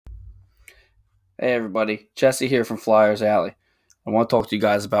Hey everybody, Jesse here from Flyers Alley. I want to talk to you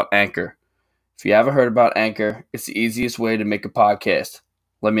guys about Anchor. If you haven't heard about Anchor, it's the easiest way to make a podcast.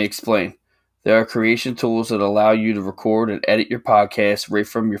 Let me explain. There are creation tools that allow you to record and edit your podcast right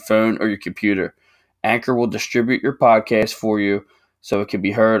from your phone or your computer. Anchor will distribute your podcast for you so it can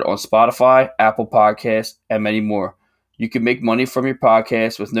be heard on Spotify, Apple Podcasts, and many more. You can make money from your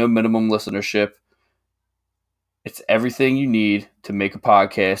podcast with no minimum listenership. It's everything you need to make a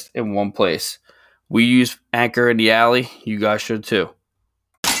podcast in one place. We use Anchor in the Alley. You guys should too.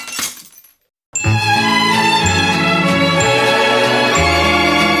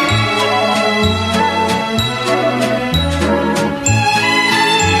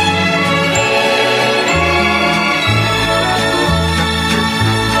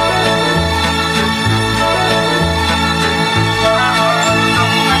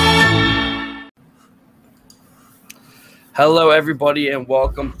 Hello, everybody, and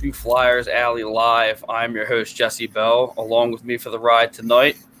welcome to Flyers Alley Live. I'm your host, Jesse Bell. Along with me for the ride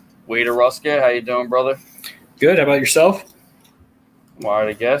tonight, Wade Ruska. How you doing, brother? Good. How about yourself? I'm all right,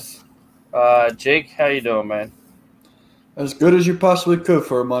 I guess. Jake, how you doing, man? As good as you possibly could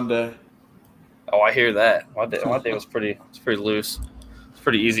for a Monday. Oh, I hear that. My day was pretty loose. It's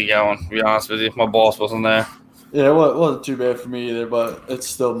pretty easy going, to be honest with you. My boss wasn't there. Yeah, it wasn't too bad for me either, but it's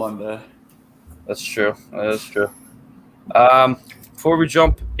still Monday. That's true. That is true. Before we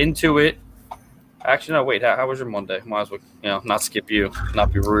jump into it, actually, no, wait. How was your Monday? Might as well, not skip you,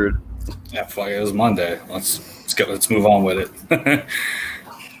 not be rude. Yeah, fuck, it was Monday. Let's go. Let's move on with it.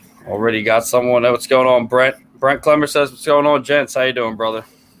 Already got someone. What's going on, Brent? Brent Clemmer says, "What's going on, gents? How you doing, brother?"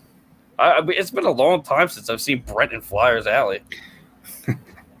 It's been a long time since I've seen Brent in Flyers Alley.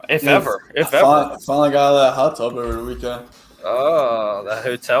 If ever. Finally got out of that hot tub over the weekend. Oh, that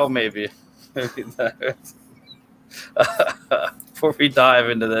hotel maybe. Before we dive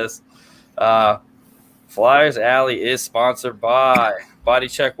into this, Flyers Alley is sponsored by Body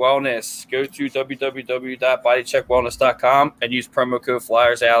Check Wellness. Go to www.bodycheckwellness.com and use promo code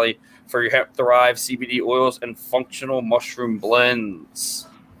Flyers Alley for your Hemp Thrive CBD oils and functional mushroom blends.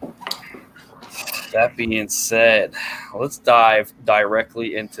 That being said, let's dive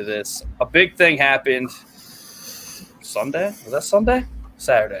directly into this. A big thing happened Sunday. Was that Sunday?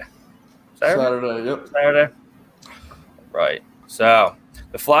 Saturday. Yep. Saturday. Right. So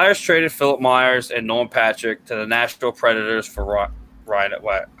the Flyers traded Philip Myers and Nolan Patrick to the Nashville Predators for Ryan.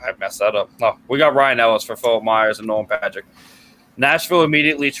 What? I messed that up. No, we got Ryan Ellis for Philip Myers and Nolan Patrick. Nashville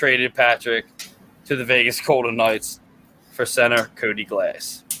immediately traded Patrick to the Vegas Golden Knights for center Cody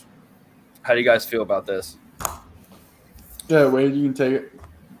Glass. How do you guys feel about this? Yeah, Wade, you can take it.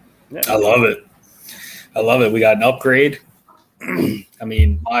 Yeah. I love it. We got an upgrade. I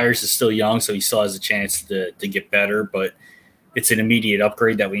mean, Myers is still young, so he still has a chance to get better, but it's an immediate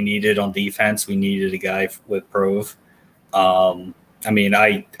upgrade that we needed on defense. We needed a guy with Prove. I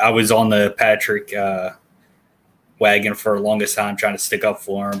was on the Patrick wagon for the longest time trying to stick up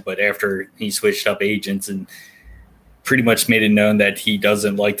for him, but after he switched up agents and pretty much made it known that he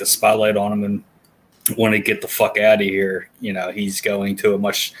doesn't like the spotlight on him and want to get the fuck out of here, he's going to a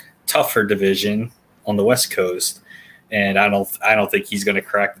much tougher division on the West Coast. And I don't think he's going to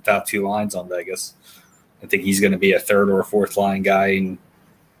crack the top two lines on Vegas. I think he's going to be a third or a fourth line guy and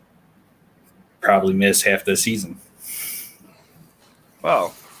probably miss half the season.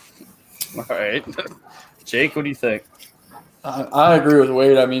 Wow. All right. Jake, what do you think? I agree with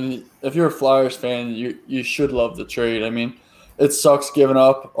Wade. I mean, if you're a Flyers fan, you should love the trade. I mean, it sucks giving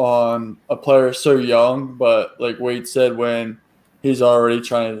up on a player so young, but like Wade said, when he's already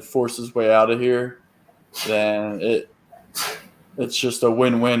trying to force his way out of here, then it's just a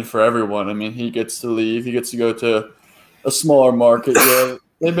win-win for everyone. I mean, he gets to leave. He gets to go to a smaller market. Yeah,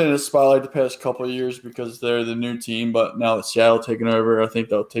 they've been in the spotlight the past couple of years because they're the new team, but now that Seattle taking over, I think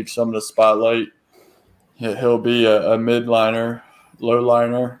they'll take some of the spotlight. He'll be a mid-liner,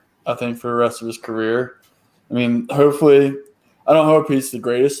 low-liner, I think, for the rest of his career. I mean, hopefully – I don't hope he's the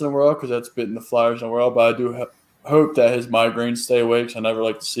greatest in the world because that's bitten the Flyers in the world, but I do hope that his migraines stay away because I never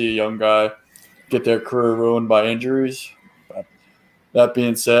like to see a young guy get their career ruined by injuries. But that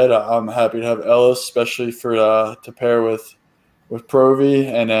being said, I'm happy to have Ellis, especially for to pair with Provy,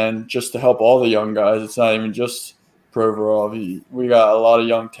 and then just to help all the young guys. It's not even just Provorov. We got a lot of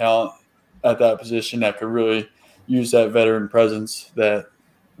young talent at that position that could really use that veteran presence that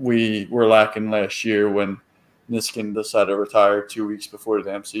we were lacking last year when Niskanen decided to retire 2 weeks before the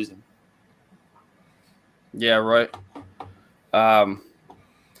damn season. Yeah, right.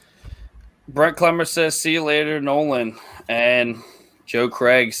 Brent Clemmer says, "See you later, Nolan." And Joe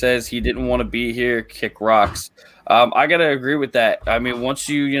Craig says he didn't want to be here, kick rocks. I got to agree with that. I mean, once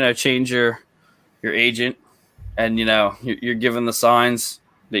you change your your agent, and you're given the signs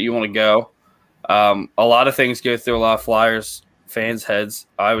that you want to go. A lot of things go through a lot of Flyers fans' heads.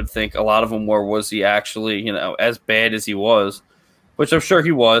 I would think a lot of them was he actually, as bad as he was, which I'm sure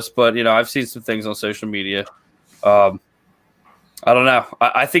he was, but, I've seen some things on social media. I don't know.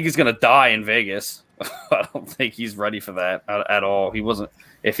 I think he's going to die in Vegas. I don't think he's ready for that at all.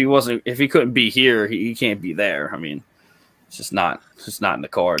 If he couldn't be here, he can't be there. I mean, it's just not in the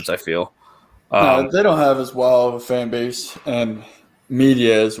cards, I feel. No, they don't have as well of a fan base and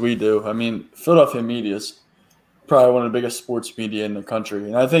media as we do. I mean, Philadelphia media is probably one of the biggest sports media in the country,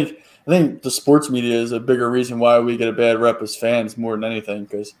 and I think the sports media is a bigger reason why we get a bad rep as fans more than anything,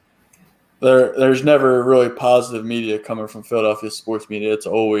 because there's never really positive media coming from Philadelphia sports media. It's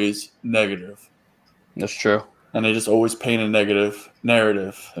always negative. That's true, and they just always paint a negative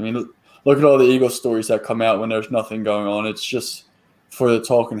narrative. I mean, look at all the Eagles stories that come out when there's nothing going on. It's just for the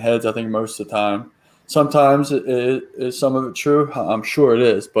talking heads, I think, most of the time. Sometimes is some of it true. I'm sure it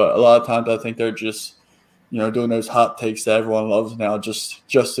is. But a lot of times I think they're just, doing those hot takes that everyone loves now just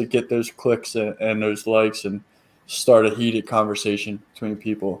to get those clicks and those likes and start a heated conversation between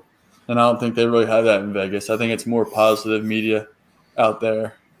people. And I don't think they really have that in Vegas. I think it's more positive media out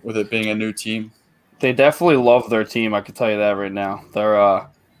there with it being a new team. They definitely love their team. I can tell you that right now. They're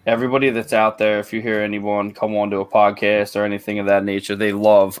everybody that's out there, if you hear anyone come on to a podcast or anything of that nature, they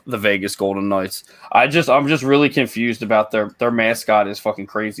love the Vegas Golden Knights. I'm just really confused about their mascot is fucking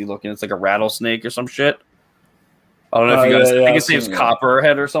crazy looking. It's like a rattlesnake or some shit. I don't know if you guys I think his name's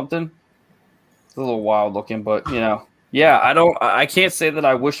Copperhead or something. It's a little wild looking, but I can't say that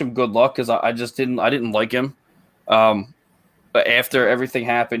I wish him good luck because I didn't like him. But after everything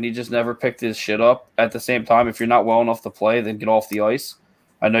happened, he just never picked his shit up. At the same time, if you're not well enough to play, then get off the ice.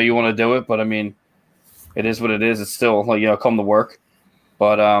 I know you want to do it, but I mean, it is what it is. It's still come to work.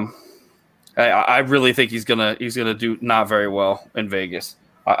 But I really think he's gonna do not very well in Vegas.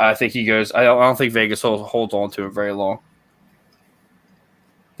 I think he goes. I don't think Vegas holds on to him very long.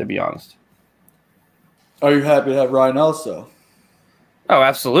 To be honest. Are you happy to have Ryan Ellis though? Oh,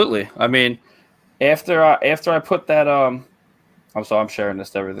 absolutely. I mean, after I put that I'm sharing this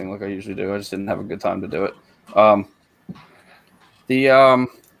to everything like I usually do. I just didn't have a good time to do it. The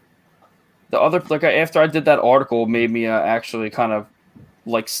other after I did that article, made me actually kind of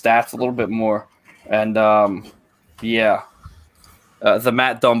like stats a little bit more, and the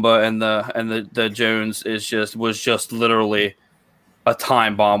Matt Dumba and the Jones was just literally a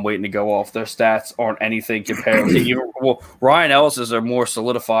time bomb waiting to go off. Their stats aren't anything compared to Ryan Ellis's are more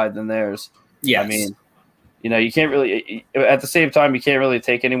solidified than theirs. Yes. I mean, you can't really at the same time you can't really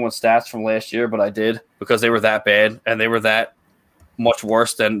take anyone's stats from last year, but I did because they were that bad and they were that much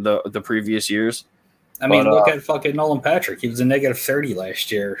worse than the previous years. I mean, look at fucking Nolan Patrick. He was a -30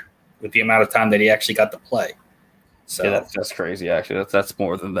 last year with the amount of time that he actually got to play. So yeah, that's crazy. Actually, that's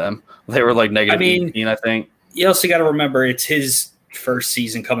more than them. They were like -18, I think. You also got to remember it's his first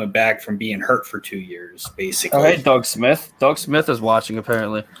season coming back from being hurt for 2 years, basically. Oh, hey, Doug Smith. Doug Smith is watching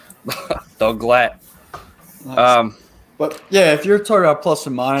apparently. Doug Glatt. Nice. But yeah, if you're talking about plus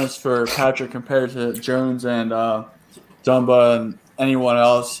and minus for Patrick compared to Jones and Dumba and anyone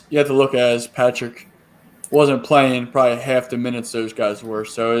else, you have to look at as Patrick wasn't playing probably half the minutes those guys were.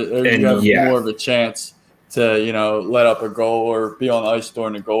 So you have more of a chance to, let up a goal or be on ice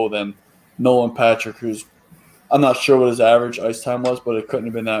during the goal than Nolan Patrick, who's I'm not sure what his average ice time was, but it couldn't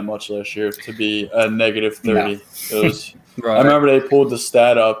have been that much last year to be a -30. No. It was right. I remember they pulled the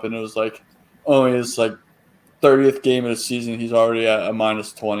stat up and it was like only his 30th game of the season he's already at a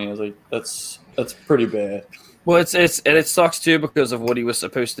 -20. I was like, that's pretty bad. Well, it sucks too because of what he was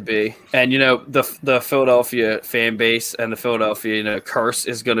supposed to be, and the Philadelphia fan base and the Philadelphia curse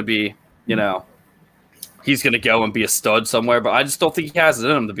is going to be he's going to go and be a stud somewhere, but I just don't think he has it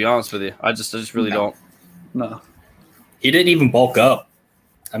in him, to be honest with you. I just really don't. No, he didn't even bulk up.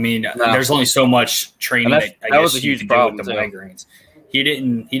 I mean, there's only so much training that was a huge problem with the migraines. He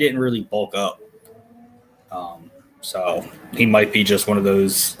didn't really bulk up. So he might be just one of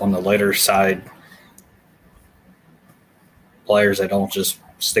those on the lighter side players that don't just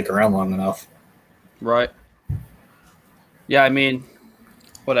stick around long enough. Right. Yeah, I mean,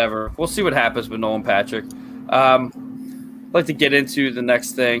 whatever. We'll see what happens with Nolan Patrick. I'd like to get into the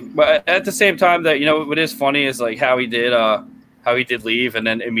next thing, but at the same time, that what is funny is like how he did leave and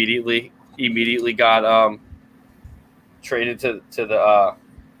then immediately got traded to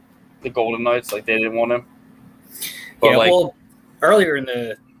the Golden Knights. Like they didn't want him. But well, earlier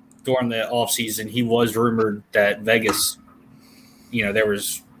during the offseason, he was rumored that Vegas, there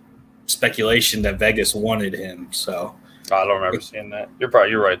was speculation that Vegas wanted him. So I don't remember seeing that. You're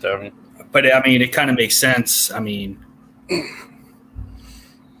right there. I mean, But I mean, it kind of makes sense. I mean,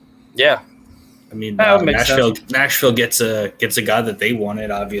 Yeah. Nashville gets a guy that they wanted,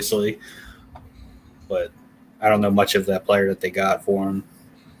 obviously, but I don't know much of that player that they got for him.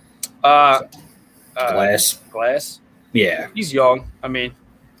 Glass. Yeah, he's young. I mean,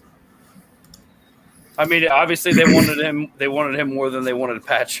 obviously they wanted him. They wanted him more than they wanted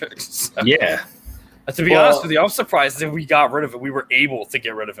Patrick. So. Yeah. To be honest with you, I'm surprised that we got rid of it. We were able to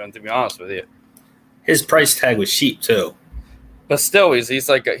get rid of him. To be honest with you, his price tag was cheap too. But still, I think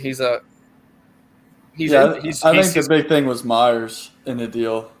the big thing was Myers in the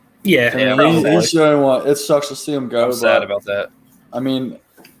deal. Yeah, he's the only one. It sucks to see him go. I'm sad about that. I mean,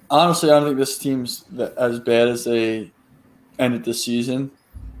 honestly, I don't think this team's as bad as they ended the season.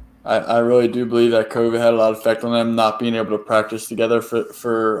 I really do believe that COVID had a lot of effect on them not being able to practice together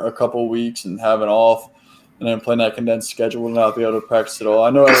for a couple of weeks and having off, and then playing that condensed schedule and not be able to practice at all. I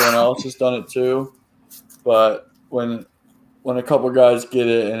know everyone else has done it too, but when a couple of guys get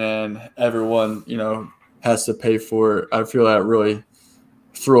it and then everyone has to pay for it, I feel that really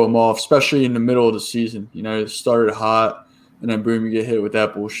threw them off, especially in the middle of the season. It started hot, and then boom, you get hit with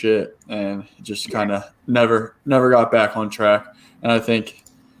that bullshit, and it just kind of never got back on track. And I think,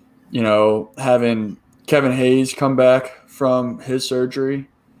 having Kevin Hayes come back from his surgery,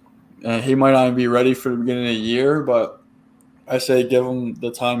 and he might not even be ready for the beginning of the year, but I say give him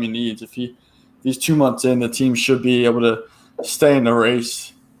the time he needs. If he's 2 months in, the team should be able to stay in the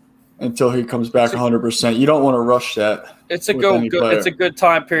race until he comes back 100%. You don't want to rush that. It's a good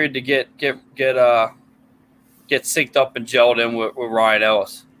time period to get synced up and gelled in with Ryan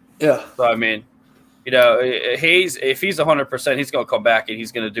Ellis. Yeah. So I mean, Hayes, if he's 100%, he's going to come back and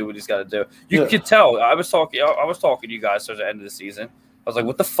he's going to do what he's got to do. You could tell. I was talking to you guys towards the end of the season. I was like,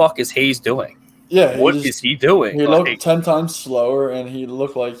 "What the fuck is Hayes doing? Yeah, what is he doing? He looked 10 times slower, and he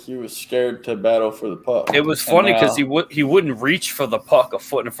looked like he was scared to battle for the puck. It was funny because he wouldn't reach for the puck a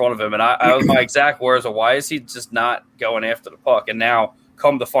foot in front of him, and I was my exact words of why is he just not going after the puck? And now,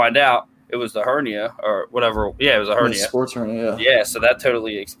 come to find out, it was the hernia or whatever. Yeah, it was a hernia. Sports hernia. Yeah, so that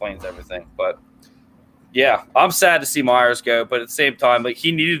totally explains everything. But yeah, I'm sad to see Myers go, but at the same time, like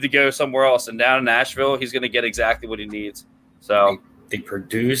he needed to go somewhere else, and down in Nashville, he's going to get exactly what he needs. So. They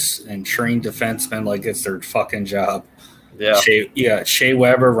produce and train defensemen like it's their fucking job. Yeah. Shea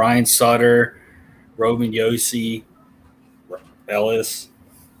Weber, Ryan Sutter, Roman Yossi, Ellis.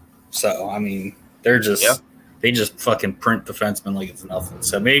 So, I mean, they just fucking print defensemen like it's nothing.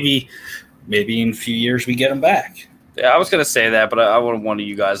 So maybe in a few years we get them back. Yeah, I was going to say that, but I wouldn't want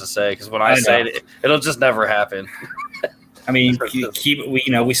you guys to say because when I say it, it'll just never happen. I mean,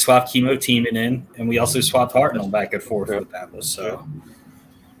 we swapped Chemo Tiemann in, and we also swapped Hartnell back and forth with them. So,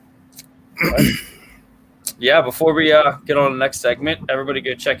 yeah. Before we get on to the next segment, everybody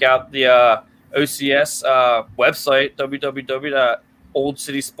go check out the OCS website,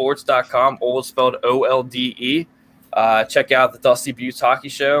 www.oldcitysports.com. Old spelled OLDE. Check out the Dusty Buttes Hockey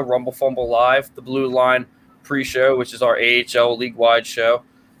Show, Rumble Fumble Live, the Blue Line pre-show, which is our AHL league-wide show,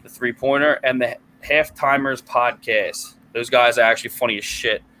 the three-pointer, and the Half-Timers podcast. Those guys are actually funny as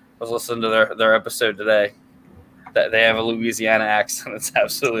shit. I was listening to their episode today. That they have a Louisiana accent. It's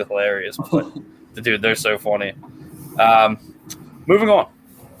absolutely hilarious. But dude, they're so funny. Moving on.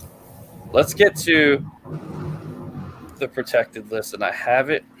 Let's get to the protected list, and I have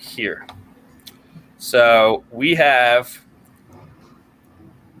it here. So we have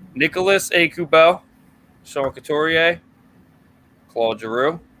Nicolas Aubé, Sean Couturier, Claude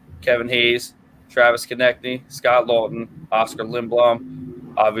Giroux, Kevin Hayes, Travis Konecny, Scott Lawton, Oscar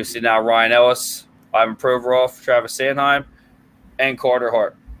Lindblom, obviously now Ryan Ellis, Ivan Provorov, Travis Sanheim, and Carter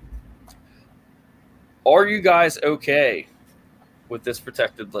Hart. Are you guys okay with this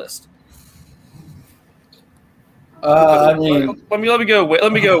protected list? I mean, let me go.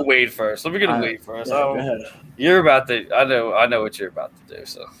 Let me go Wade first. Let me go to Wade first. Yeah, you're about to. I know what you're about to do.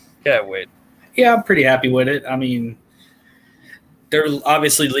 So, yeah, Wade. Yeah, I'm pretty happy with it. I mean, they're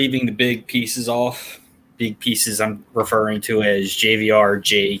obviously leaving the big pieces off. Big pieces I'm referring to as JVR,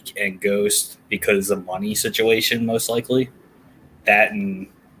 Jake, and Ghost because of money situation, most likely. That and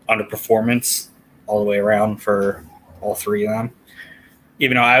underperformance all the way around for all three of them.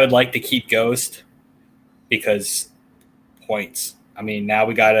 Even though I would like to keep Ghost because points. I mean, now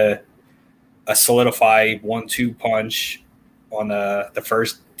we got a solidify 1-2 punch on the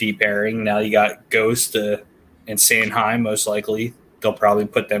first deep pairing. Now you got Ghost and Sanheim, most likely. They'll probably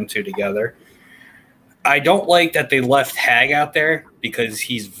put them two together. I don't like that they left Hag out there because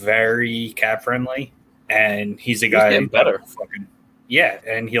he's very cap friendly and he's a guy getting better.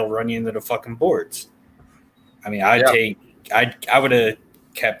 And he'll run you into the fucking boards. I mean, I would have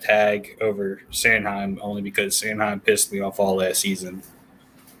kept Hag over Sanheim only because Sanheim pissed me off all last season.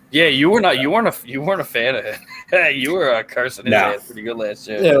 Yeah, you weren't a fan of it. You were cursing his ass pretty good last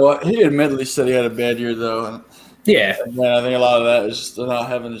year. Yeah, well, he admittedly said he had a bad year though. And yeah, I think a lot of that is just not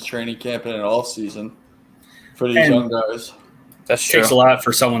having the training camp in an off season for these young guys. That's true. It takes a lot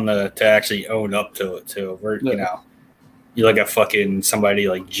for someone to actually own up to it too. You know, you look at fucking somebody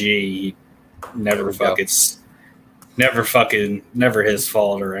like G, never his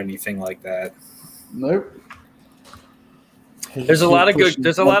fault or anything like that. Nope. There's a lot of good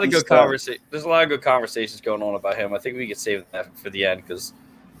conversations going on about him. I think we could save that for the end because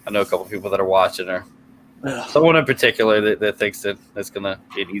I know a couple of people that are watching or someone in particular that thinks that it's gonna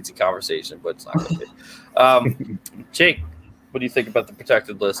be an easy conversation, but it's not gonna be. Jake, what do you think about the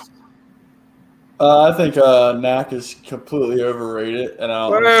protected list? I think Knack is completely overrated, and I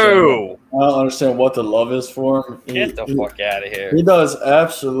don't understand what the love is for him. Get the fuck out of here. He does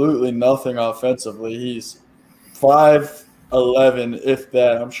absolutely nothing offensively. He's 5'11", if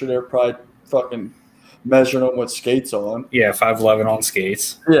that. I'm sure they're probably fucking measuring him with skates on. Yeah, 5'11" on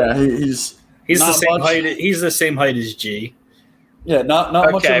skates. Yeah, he's the same height. He's the same height as G. Yeah, not much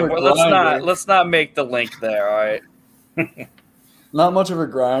of a grinder. Well, let's not make the link there. All right. Not much of a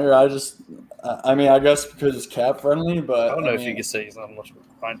grinder. I mean, I guess because it's cap friendly, but I don't know if you could say he's not much of a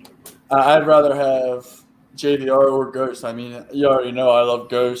grinder. I'd rather have JVR or Ghost. I mean, you already know I love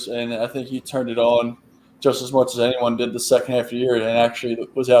Ghost, and I think he turned it on just as much as anyone did the second half of the year, and actually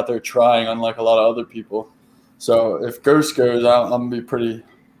was out there trying, unlike a lot of other people. So if Ghost goes, I'm gonna be pretty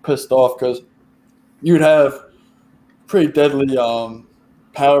pissed off because you'd have pretty deadly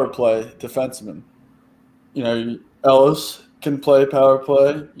power play defensemen. You know, Ellis can play power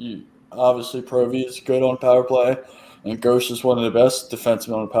play. Obviously, Provy is good on power play, and Ghost is one of the best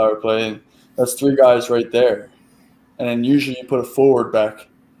defensemen on power play, and that's three guys right there. And then usually you put a forward back,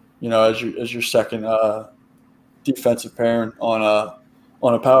 you know, as your second defensive pairing on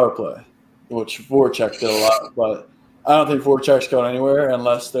a power play, which Voracek did a lot. But I don't think Voracek's going anywhere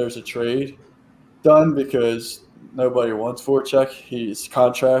unless there's a trade done because nobody wants Voracek. His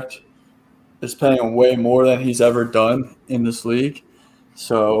contract is paying him way more than he's ever done in this league.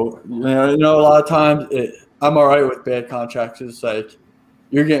 So, you know, a lot of times I'm all right with bad contracts. It's like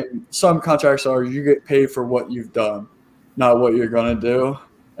you're getting some contracts are you get paid for what you've done, not what you're going to do.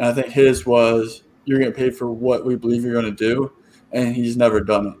 And I think his was you're getting paid for what we believe you're going to do, and he's never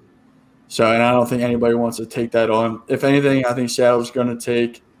done it. So, and I don't think anybody wants to take that on. If anything, I think Seattle's going to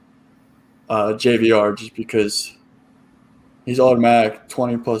take JVR just because he's automatic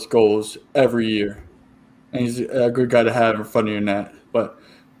 20-plus goals every year. And he's a good guy to have in front of your net. But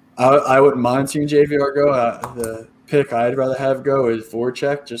I wouldn't mind seeing JVR go. The pick I'd rather have go is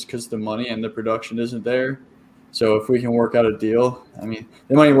Voracek just because the money and the production isn't there. So if we can work out a deal, I mean,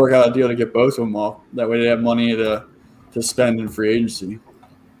 they might even work out a deal to get both of them off. That way they have money to spend in free agency.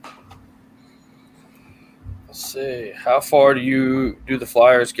 Let's see. How far do the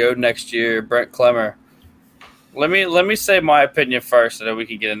Flyers go next year? Brent Clemmer. Let me say my opinion first, and then we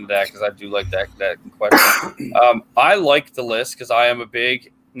can get into that because I do like that question. I like the list because I am a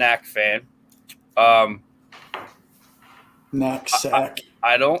big Knack fan. Knack sack.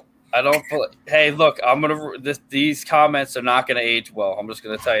 I don't. Hey, look, these comments are not gonna age well. I'm just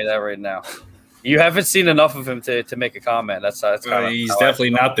gonna tell you that right now. You haven't seen enough of him to make a comment. That's kind of. He's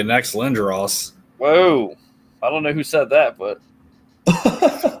definitely not the next Lindros. Whoa, I don't know who said that, but.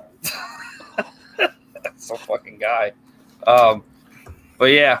 Some fucking guy. But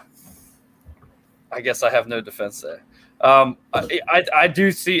yeah, I guess I have no defense there. I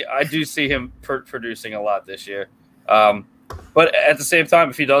do see him producing a lot this year. But at the same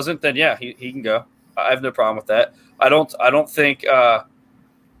time, if he doesn't, then yeah, he can go. I have no problem with that. I don't think I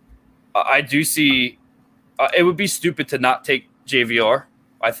do see it would be stupid to not take JVR,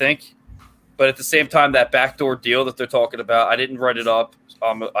 I think. But at the same time, that backdoor deal that they're talking about, I didn't write it up.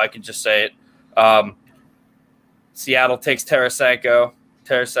 I can just say it. Seattle takes Tarasenko.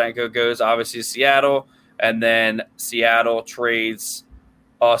 Tarasenko goes obviously to Seattle, and then Seattle trades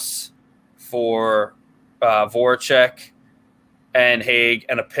us for Voracek and Haig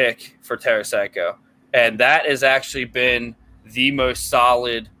and a pick for Tarasenko. And that has actually been the most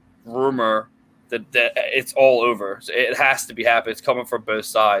solid rumor that it's all over. So it has to be happening. It's coming from both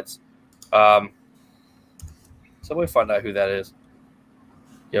sides. Somebody find out who that is.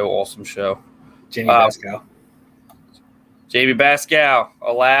 Yo, awesome show. Jamie Pascal. Jamie Pascal,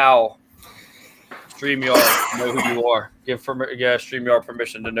 allow StreamYard to know who you are. Give StreamYard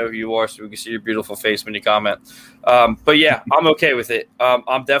permission to know who you are so we can see your beautiful face when you comment. But yeah, I'm okay with it.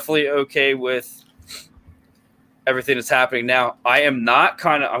 I'm definitely okay with everything that's happening now. I'm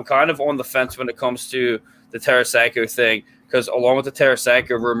kind of on the fence when it comes to the Tarasenko thing, because along with the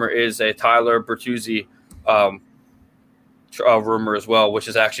Tarasenko rumor is a Tyler Bertuzzi rumor as well, which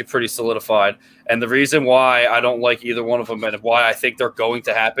is actually pretty solidified. And the reason why I don't like either one of them and why I think they're going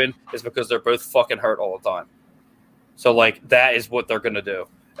to happen is because they're both fucking hurt all the time. So, like, that is what they're going to do.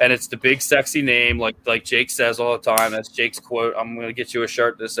 And it's the big, sexy name, like Jake says all the time. That's Jake's quote. I'm going to get you a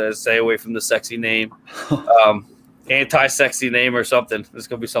shirt that says, "Stay away from the sexy name." Anti-sexy name or something. There's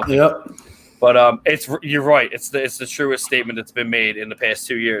going to be something. Yep. But you're right. It's the truest statement that's been made in the past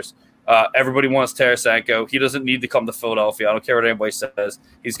 2 years. Everybody wants Tarasenko. He doesn't need to come to Philadelphia. I don't care what anybody says.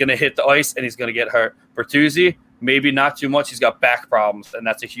 He's going to hit the ice, and he's going to get hurt. Bertuzzi, maybe not too much. He's got back problems, and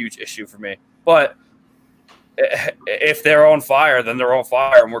that's a huge issue for me. But if they're on fire, then they're on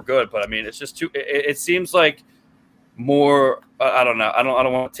fire, and we're good. But, I mean, it's just too – it seems like more I don't know. I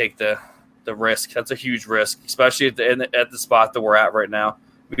don't want to take the risk. That's a huge risk, especially at the spot that we're at right now.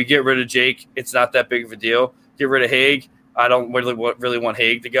 We get rid of Jake, it's not that big of a deal. Get rid of Haig. I don't really want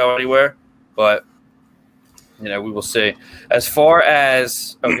Haig to go anywhere, but we will see. As far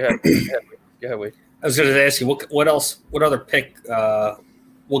as go ahead, Wade. I was going to ask you what else? What other pick?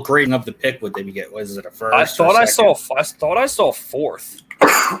 What grading of the pick would they get? Was it a first? I thought I saw fourth. I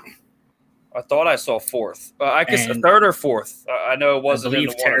thought I saw fourth. I guess a third or fourth. I know it wasn't. I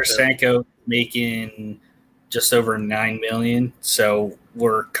believe Tarasenko making just over $9 million, so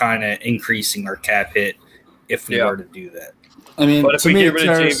we're kind of increasing our cap hit if we were to do that. I mean, but if to me,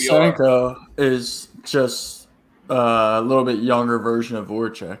 Tarasenko is just a little bit younger version of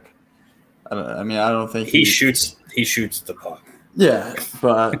Voracek. I don't think he shoots the puck. Yeah,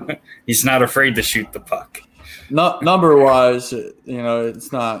 but he's not afraid to shoot the puck. Not number wise,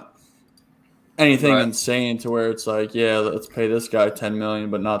 it's not anything insane to where it's like, yeah, let's pay this guy $10 million,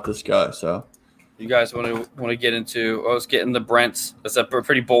 but not this guy. So, you guys want to get into? I was getting the Brent's. That's a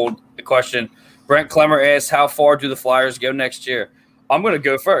pretty bold question. Brent Clemmer asks, "How far do the Flyers go next year?" I'm going to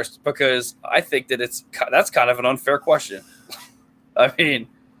go first because I think that that's kind of an unfair question. I mean,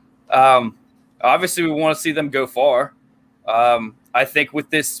 obviously we want to see them go far. I think with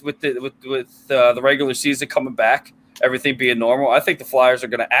the regular season coming back, everything being normal, I think the Flyers are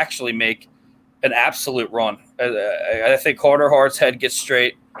going to actually make an absolute run. I think Carter Hart's head gets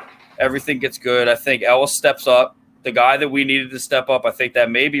straight. Everything gets good. I think Ellis steps up. The guy that we needed to step up, I think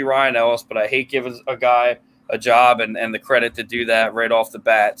that may be Ryan Ellis, but I hate giving a guy a job and the credit to do that right off the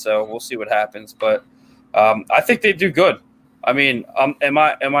bat. So we'll see what happens. But I think they do good. I mean, am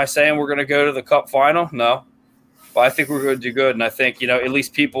I saying we're going to go to the Cup final? No. But I think we're going to do good. And I think, at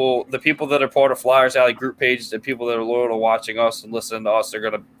least the people that are part of Flyers Alley group pages and people that are loyal to watching us and listening to us,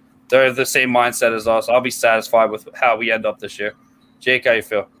 they're the same mindset as us. I'll be satisfied with how we end up this year. Jake, how you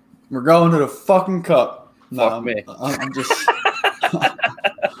feel? We're going to the fucking Cup. Fuck me. I'm just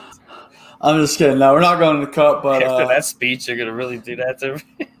I'm just kidding. No, we're not going to the Cup. But after that speech, you're going to really do that to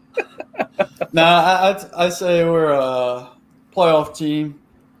me? I say we're a playoff team.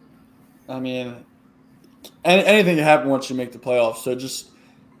 I mean, anything can happen once you make the playoffs. So just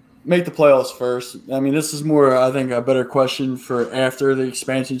make the playoffs first. I mean, this is more, I think, a better question for after the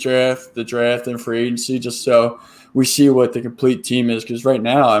expansion draft, the draft, and free agency, just so we see what the complete team is. Because right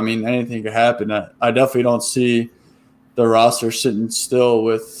now, I mean, anything could happen. I definitely don't see the roster sitting still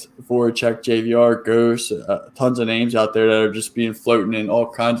with Voracek, JVR, Ghost, tons of names out there that are just being floating in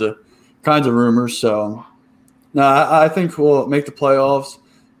all kinds of rumors. So, no, I think we'll make the playoffs.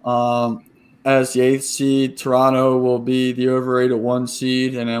 As the 8th seed, Toronto will be the overrated 1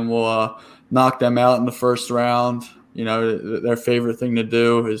 seed, and then we'll knock them out in the first round. Their favorite thing to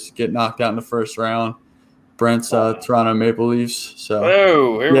do is get knocked out in the first round. Brent's Toronto Maple Leafs.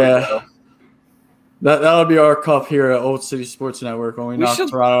 So, here we go. That'll be our cup here at Old City Sports Network when we knock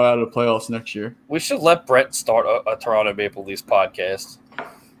Toronto out of the playoffs next year. We should let Brent start a Toronto Maple Leafs podcast.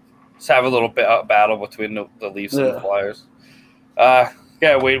 Just have a little battle between the Leafs and the Flyers.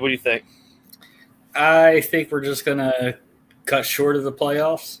 Wade, what do you think? I think we're just going to cut short of the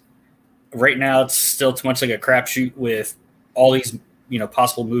playoffs. Right now, it's still too much like a crapshoot with all these,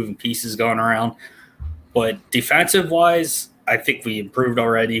 possible moving pieces going around. But defensive-wise, I think we improved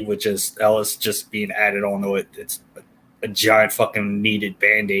already with just Ellis just being added onto it. It's a giant fucking needed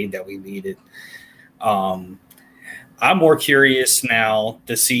Band-Aid that we needed. I'm more curious now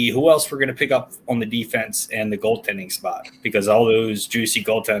to see who else we're going to pick up on the defense and the goaltending spot because all those juicy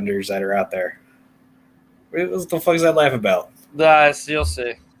goaltenders that are out there. What the fuck is that laugh about? You'll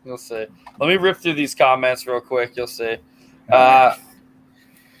see. You'll see. Let me rip through these comments real quick. You'll see.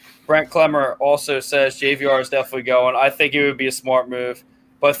 Brent Clemmer also says JVR is definitely going. I think it would be a smart move.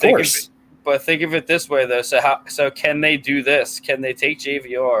 But But think of it this way, though. So can they do this? Can they take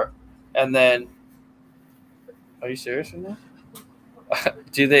JVR and then? Are you serious right now?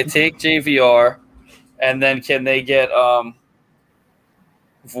 Do they take JVR and then can they get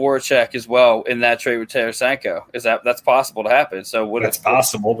Voracek as well in that trade with Tarasenko? That's possible to happen? So that's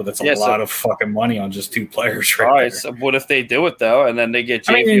possible, but that's a lot of fucking money on just two players. All right. So what if they do it though, and then they get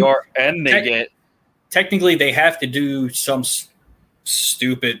JVR and they get? Technically, they have to do some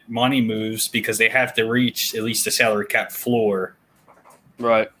stupid money moves because they have to reach at least the salary cap floor.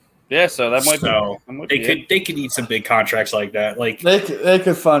 Right. Yeah. So that might be. They could eat some big contracts like that. Like they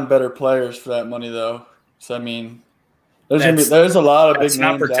could find better players for that money though. So I mean, there's a lot of big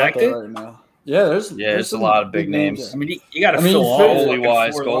names out there right now. Yeah, there's a lot of big names. I mean, you got to fill all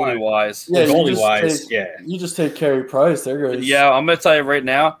goalie wise. Yeah, goalie wise. You just take Carey Price. There goes. Yeah, I'm gonna tell you right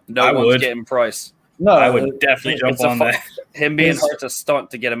now. No one's getting Price. No, I would definitely jump on that. Him being hurt's a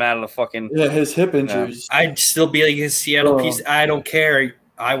stunt to get him out of the fucking. Yeah, his hip injuries. I'd still be like his Seattle piece. I don't care.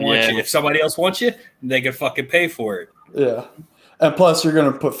 I want you. If somebody else wants you, they can fucking pay for it. Yeah, and plus you're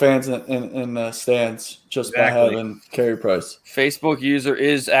going to put fans in the stands just by having Carey Price. Facebook user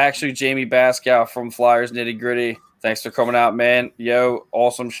is actually Jamie Baskow from Flyers Nitty Gritty. Thanks for coming out, man. Yo,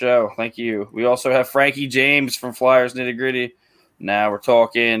 awesome show. Thank you. We also have Frankie James from Flyers Nitty Gritty. Now we're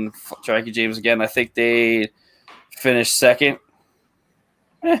talking Frankie James again. I think they finished second.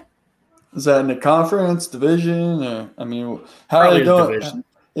 Is that in the conference division? Or, I mean, how are they doing?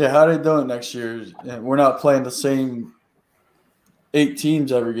 Yeah, how are they doing next year? We're not playing the same 8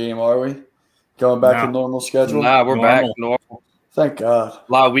 teams every game, are we? Going back to normal schedule? Nah, we're back normal. Thank God.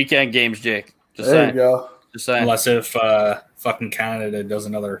 A lot of weekend games, Jake. There you go. Just saying. Unless if fucking Canada does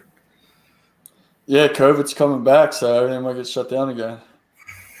another. Yeah, COVID's coming back, so everything might get shut down again.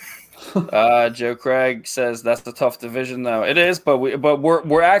 Joe Craig says that's a tough division, though. It is, but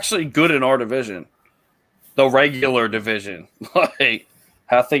we're actually good in our division, the regular division, like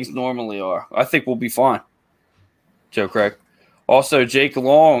how things normally are. I think we'll be fine. Joe Craig. Also, Jake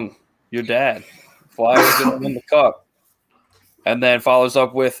Long, your dad, Flyers gonna win the cup, and then follows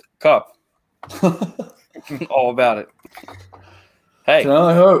up with cup. All about it. Hey,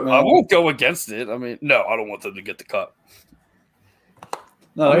 I hope, man. I won't go against it. I mean, no, I don't want them to get the cup.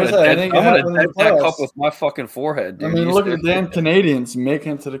 No, I'm gonna dent that cup with my fucking forehead, dude. I mean, look at the damn Canadians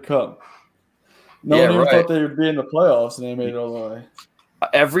making it to the cup. No one even thought they would be in the playoffs, and they made it all the way.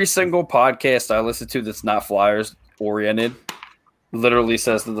 Every single podcast I listen to that's not Flyers oriented literally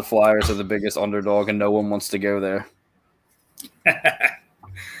says that the Flyers are the biggest underdog, and no one wants to go there.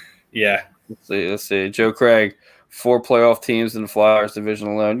 Yeah. Let's see. Joe Craig, 4 playoff teams in the Flyers division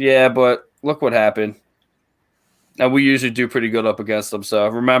alone. Yeah, but look what happened. And we usually do pretty good up against them. So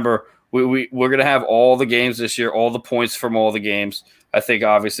remember, we're going to have all the games this year, all the points from all the games. I think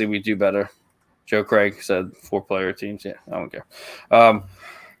obviously we do better. Joe Craig said 4-player teams. Yeah, I don't care.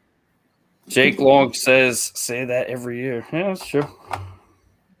 Jake Long says, say that every year. Yeah, that's true.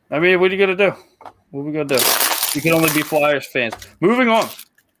 I mean, what are you going to do? What are we going to do? You can only be Flyers fans. Moving on.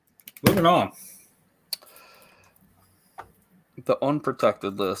 The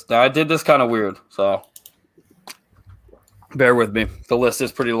unprotected list. Now, I did this kind of weird, so bear with me. The list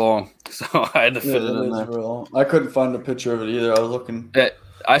is pretty long, so I had to fit it in there. Real. I couldn't find a picture of it either. I was looking.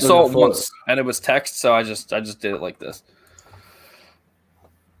 I saw it once, and it was text, so I just did it like this.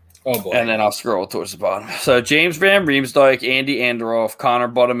 Oh, boy. And then I'll scroll towards the bottom. So, James Van Riemsdyk, Andy Andorov, Connor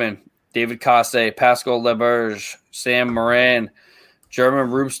Butterman, David Kasse, Pascal Leberge, Sam Moran,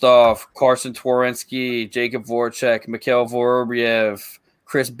 German Rubstov, Carson Twarensky, Jacob Voracek, Mikhail Vorobiev,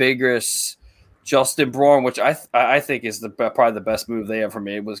 Chris Bigris, Justin Braun, which I think is probably the best move they ever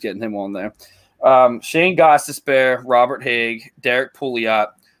made, was getting him on there. Shane Gostisbehere, Robert Haig, Derek Pouliot.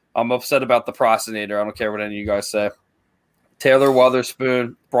 I'm upset about the Procrastinator. I don't care what any of you guys say. Taylor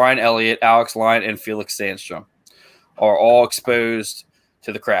Wotherspoon, Brian Elliott, Alex Lyon, and Felix Sandstrom are all exposed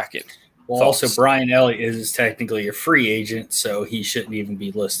to the Kraken. Well, also, Brian Elliott is technically a free agent, so he shouldn't even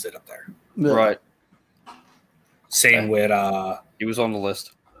be listed up there. Yeah. Right. Same with he was on the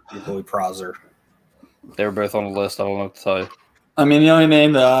list. Your boy Prosser. They were both on the list. I don't know what to tell you. I mean, the only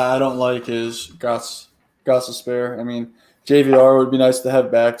name that I don't like is Gostisbehere. I mean, JVR would be nice to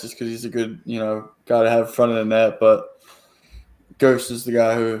have back just because he's a good, guy to have in front of the net. But Ghost is the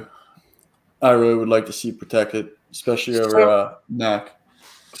guy who I really would like to see protected, especially over Knack.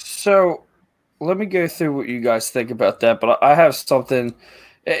 So let me go through what you guys think about that. But I have something.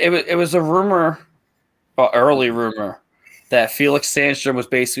 It was a rumor, early rumor, that Felix Sandstrom was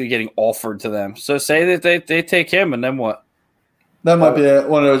basically getting offered to them. So say that they take him, and then what? That might be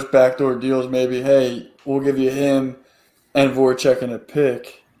one of those backdoor deals. Maybe, hey, we'll give you him and Voracek and a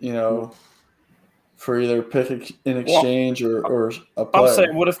pick. for either pick in exchange or a player. I'm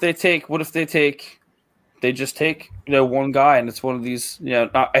saying, what if they just take one guy, and it's one of these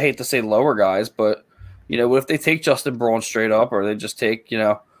I hate to say lower guys, but what if they take Justin Braun straight up, or they just take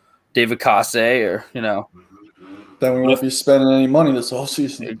David Kase, or then we won't be spending any money this whole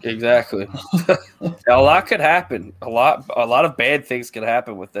season. Exactly. A lot could happen. A lot of bad things could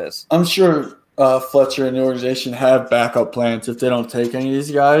happen with this. I'm sure Fletcher and the organization have backup plans if they don't take any of these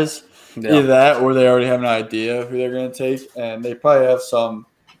guys. Yeah. Either that, or they already have an idea of who they're going to take, and they probably have some,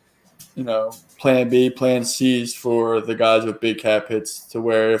 plan B, plan C's for the guys with big cap hits, to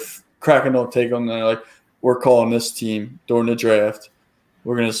where if Kraken don't take them, they're like, we're calling this team during the draft.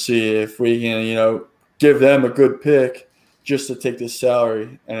 We're going to see if we can, give them a good pick just to take this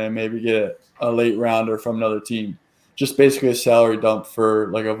salary and then maybe get a late rounder from another team. Just basically a salary dump for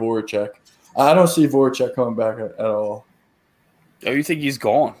like a Voracek. I don't see Voracek coming back at all. Oh, you think he's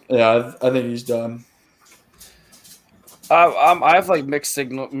gone? Yeah, I think he's done. I have like mixed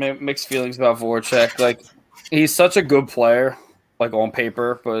feelings about Voracek. Like, he's such a good player, like on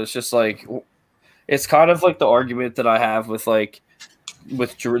paper, but it's just like it's kind of like the argument that I have with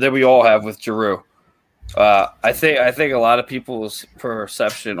Giroux, that we all have with Giroux. I think a lot of people's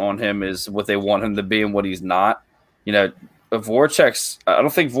perception on him is what they want him to be and what he's not. Voracek's. I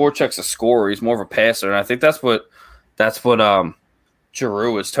don't think Voracek's a scorer. He's more of a passer, and I think that's what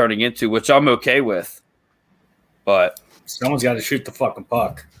Giroux is turning into, which I'm okay with. But someone's got to shoot the fucking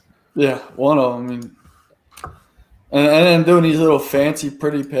puck. Yeah, one of them. I mean, and then doing these little fancy,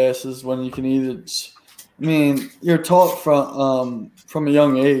 pretty passes when you can either. I mean, you're taught from a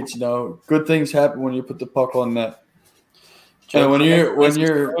young age, good things happen when you put the puck on net. And when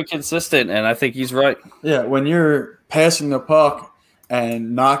you're consistent, and I think he's right. Yeah, when you're passing the puck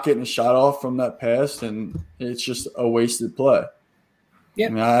and not getting a shot off from that pass, then it's just a wasted play. Yeah, I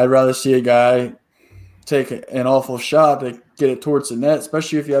mean, I'd rather see a guy take an awful shot to get it towards the net,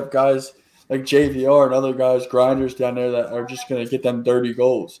 especially if you have guys like JVR and other guys, grinders down there that are just going to get them dirty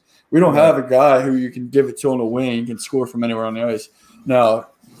goals. We don't have a guy who you can give it to on the wing and can score from anywhere on the ice. Now,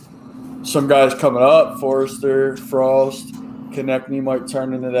 some guys coming up, Forrester, Frost, Konechny might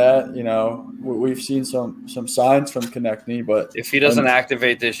turn into that. We've seen some signs from Konechny, but if he doesn't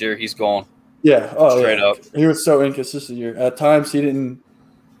activate this year, he's gone. Yeah, straight up. He was so inconsistent here. At times, he didn't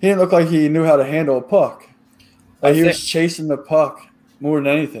look like he knew how to handle a puck. Like he was chasing the puck more than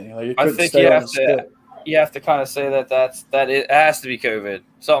anything. Like he couldn't stay on the stick. You have to kind of say that it has to be COVID.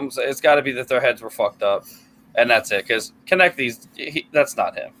 It's got to be that their heads were fucked up, and that's it. Because Konechny's that's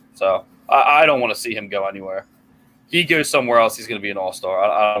not him. So I don't want to see him go anywhere. He goes somewhere else, he's going to be an all-star.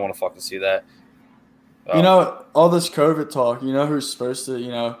 I don't want to fucking see that. All this COVID talk. Who's supposed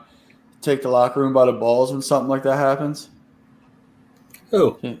to take the locker room by the balls when something like that happens?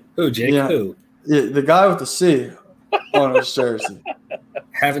 Who? Who, Jake? Yeah. Who? Yeah, the guy with the C on his jersey.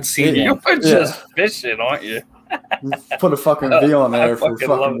 Haven't seen him. You're just fishing, aren't you? Put a fucking V on there for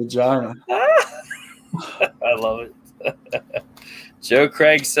fucking vagina. I love it. Joe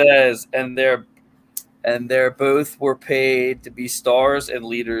Craig says, and they're both were paid to be stars and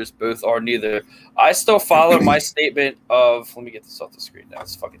leaders. Both are neither. I still follow my statement of. Let me get this off the screen now.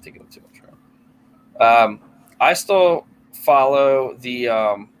 It's fucking taking up too much room. I still follow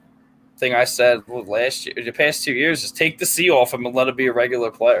the thing I said last year. The past 2 years is take the C off him and let him be a regular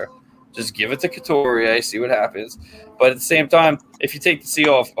player. Just give it to Couturier, see what happens. But at the same time, if you take the C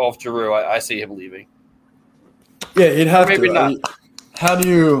off Giroux, I see him leaving. Yeah, he'd have maybe to. Not. How do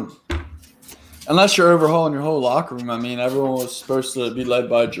you? Unless you're overhauling your whole locker room, I mean, everyone was supposed to be led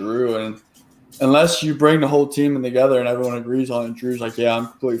by Giroux, and unless you bring the whole team in together and everyone agrees on it, Drew's like, yeah, I'm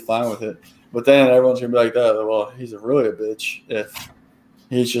completely fine with it. But then everyone's gonna be like, that. Well, he's really a bitch if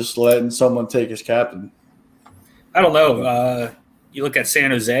he's just letting someone take his captain. I don't know. You look at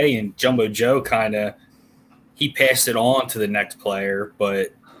San Jose and Jumbo Joe he passed it on to the next player, but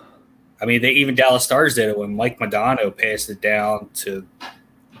I mean, even Dallas Stars did it when Mike Modano passed it down to.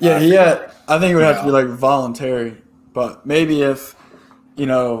 Yeah, I think it would have to be like voluntary, but maybe if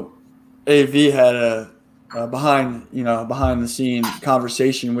AV had a behind the scene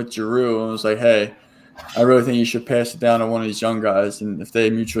conversation with Giroux and was like, hey, I really think you should pass it down to one of these young guys, and if they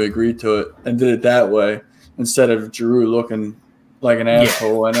mutually agreed to it and did it that way instead of Giroux looking like an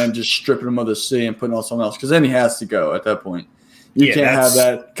asshole and then just stripping him of the C and putting on someone else, because then he has to go at that point. You can't have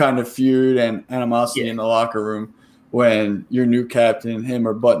that kind of feud and animosity in the locker room when your new captain, him,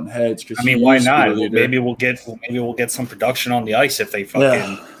 are butting heads. I mean, why not? Maybe we'll get some production on the ice if they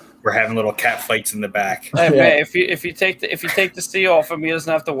fucking we're having little cat fights in the back. Hey, man, if you take the C off him, he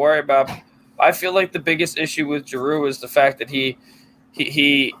doesn't have to worry about. I feel like the biggest issue with Giroux is the fact that he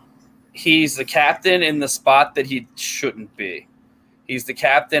he's the captain in the spot that he shouldn't be. He's the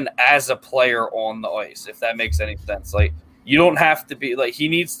captain as a player on the ice, if that makes any sense. Like, you don't have to be like he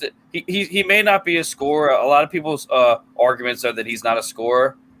needs to. He may not be a scorer. A lot of people's arguments are that he's not a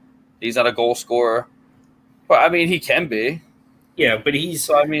scorer. He's not a goal scorer. But I mean, he can be. Yeah, but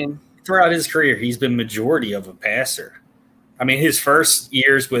throughout his career, he's been majority of a passer. I mean, his first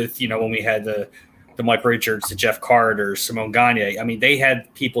years with when we had the Mike Richards, the Jeff Carter, Simone Gagne. I mean, they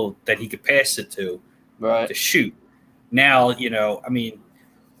had people that he could pass it to, right, to shoot. Now,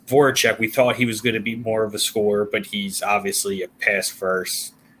 Voracek, we thought he was going to be more of a scorer, but he's obviously a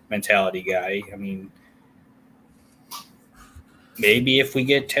pass-first mentality guy. I mean, maybe if we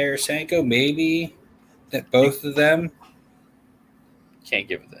get Tarasenko, maybe that both of them can't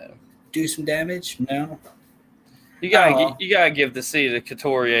give it to him. Do some damage? No. You gotta give the C to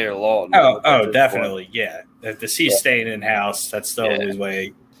Couturier or Lawton. Definitely, yeah. If the C's staying in house, that's the only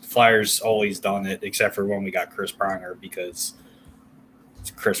way. Flyers always done it, except for when we got Chris Pronger, because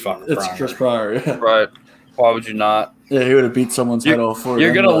it's Chris fucking Pronger. It's Chris Pronger, yeah. Right. Why would you not? Yeah, he would have beat someone's head off for it.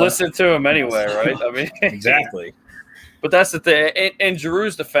 You're gonna listen to him anyway, right? I mean, exactly. But that's the thing. In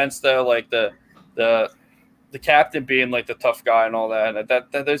Giroux's defense, though, like the captain being like the tough guy and all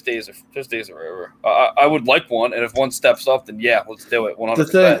that, those days are over. I would like one, and if one steps up, then yeah, let's do it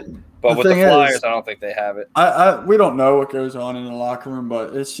 100%. But with the Flyers, I don't think they have it. We don't know what goes on in the locker room,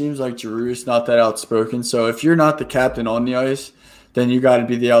 but it seems like Giroux's not that outspoken. So if you're not the captain on the ice, then you got to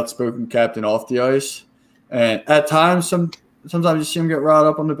be the outspoken captain off the ice. And at times, sometimes you see him get riled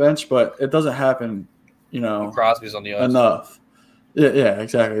up on the bench, but it doesn't happen, when Crosby's on the ice enough. Yeah,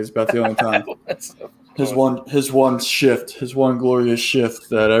 exactly. It's about the only time. His one shift, his one glorious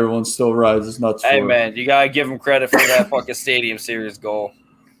shift that everyone still rides his nuts for. Hey, man, you got to give him credit for that fucking Stadium Series goal.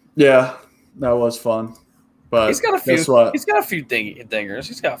 Yeah, that was fun. But he's got a few. He's got a few dingers.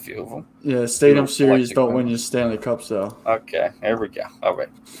 He's got a few of them. Yeah, Stadium Series don't win you Stanley Cups though. Okay, there we go. All right,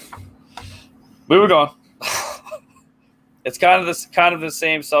 moving on. It's kind of the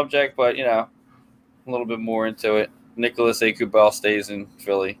same subject, but a little bit more into it. Nicholas Aubel stays in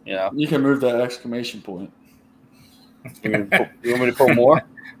Philly. You can move that exclamation point. You want me to put more?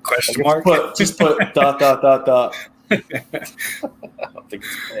 Question mark? Just put ... I don't think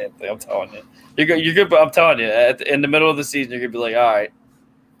it's anything. I'm telling you. You're good, but I'm telling you, in the middle of the season, you're going to be like, all right.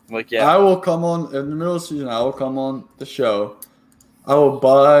 I'm like, yeah. I will come on, in the middle of the season, I will come on the show. I won't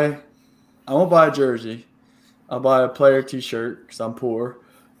buy a jersey. I'll buy a player t-shirt because I'm poor.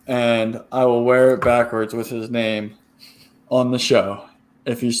 And I will wear it backwards with his name on the show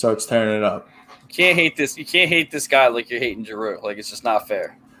if he starts tearing it up. You can't hate this. You can't hate this guy like you're hating Giroux. Like, it's just not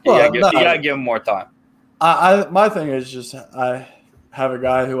fair. You gotta give him more time. My thing is just I have a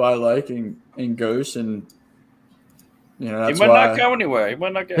guy who I like in Ghost, and that's he might not go anywhere. He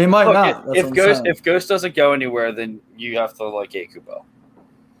might not go. He might not. If Ghost doesn't go anywhere, then you have to like Aubel.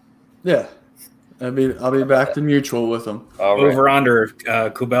 Yeah, I'll be back to mutual with him. Right. Over under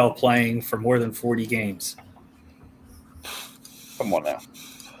Kubel playing for more than 40 games. Come on now,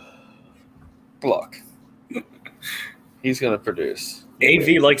 look, he's gonna produce.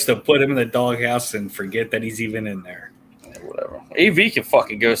 AV likes to put him in the doghouse and forget that he's even in there. Yeah, whatever. AV can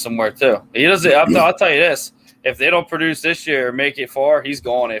fucking go somewhere too. He doesn't. I'll tell you this: if they don't produce this year or make it far, he's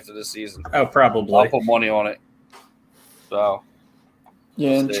gone after this season. Oh, probably. I'll put money on it. So.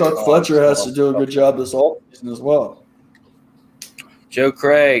 Yeah, and Chuck Fletcher has to do a good job this offseason as well. Joe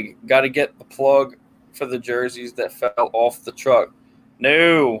Craig, got to get the plug for the jerseys that fell off the truck.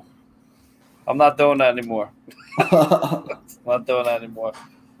 No, I'm not doing that anymore. Not doing that anymore.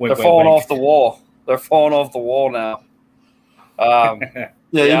 They're falling off the wall. They're falling off the wall now.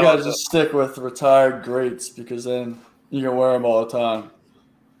 You got to just stick with retired greats because then you can wear them all the time.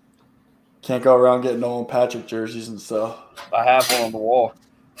 Can't go around getting Nolan Patrick jerseys and stuff. I have one on the wall.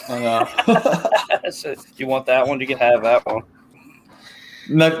 I know. So you want that one? You can have that one.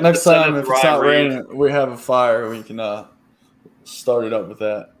 Next time, if it's not raining, we have a fire. We can start it up with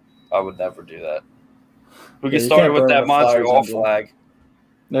that. I would never do that. We can start it with that Montreal flag.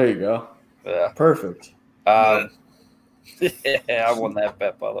 There you go. Yeah. Perfect. Yeah, I won that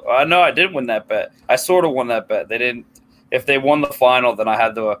bet, by the way. I know I did win that bet. I sort of won that bet. They didn't. If they won the final, then I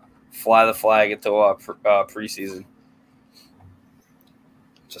had to fly the flag until preseason.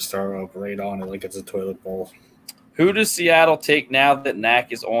 Just throw up right on it like it's a toilet bowl. Who does Seattle take now that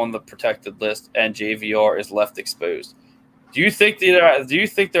Knack is on the protected list and JVR is left exposed? Do you think they're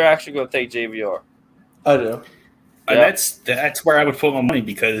actually going to take JVR? I do. Yeah. That's where I would put my money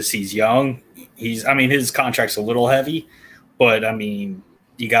because he's young. His contract's a little heavy, but I mean,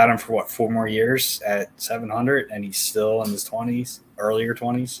 you got him for what, 4 more years at 700, and he's still in his 20s, earlier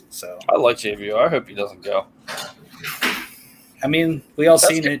 20s. So I like JVR. I hope he doesn't go. I mean, we all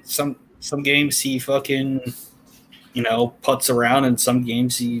seen it. Some games he fucking, putts around, and some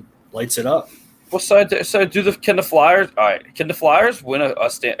games he lights it up. Well, can the Flyers? All right, can the Flyers win a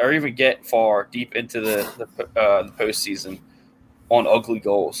stand or even get far deep into the postseason on ugly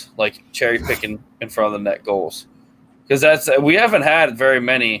goals, like cherry picking in front of the net goals? Because we haven't had very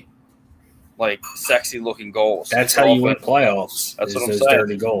many like sexy looking goals. That's how you win playoffs. That's what I'm those saying.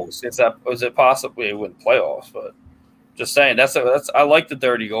 Dirty goals. Is it possibly win playoffs? But just saying, I like the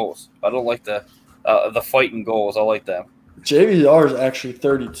dirty goals. I don't like the fighting goals. I like them. JVR is actually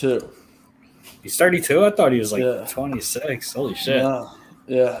 32. He's 32? I thought he was 26. Holy shit.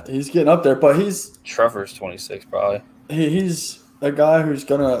 Yeah, he's getting up there. But Trevor's 26 probably. He's a guy who's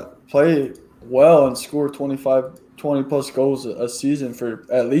going to play well and score 20-plus goals a season for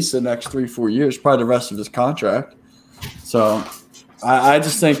at least the next 3-4 years, probably the rest of his contract. So I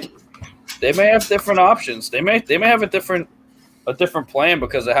just think they may have different options. They may have a different plan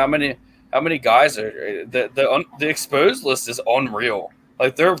because of how many guys are the exposed list is unreal.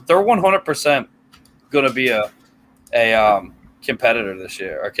 Like they're 100% going to be a competitor this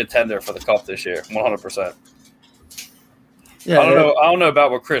year or contender for the cup this year. 100%. Yeah, I don't know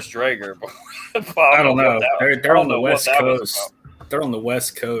about with Chris Drager, but I don't know. They're on the West Coast. They're on the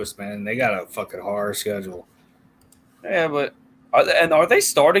West Coast, man. They got a fucking hard schedule. Yeah, but are they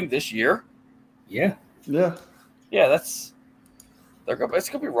starting this year? Yeah. It's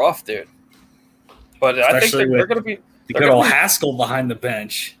gonna be rough, dude. But especially I think they're gonna be. The good old Haskell behind the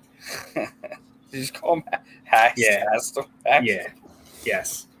bench. Did you just call him Haskell? Yeah. Haskell? Yeah.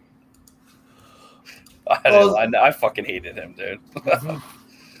 Yes. I fucking hated him, dude.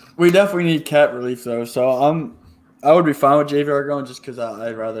 We definitely need cap relief though, so I would be fine with JVR going just because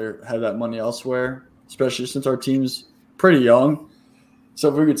I'd rather have that money elsewhere, especially since our team's pretty young. So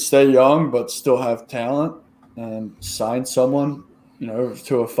if we could stay young but still have talent and sign someone,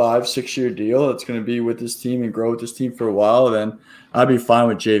 to a 5-6 year deal that's going to be with this team and grow with this team for a while, then I'd be fine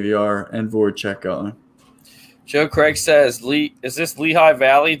with JVR and Voracek going. Joe Craig says, is this Lehigh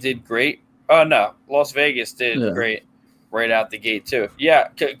Valley did great? Oh, no. Las Vegas did great right out the gate, too. Yeah,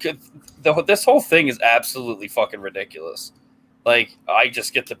 this whole thing is absolutely fucking ridiculous. Like, I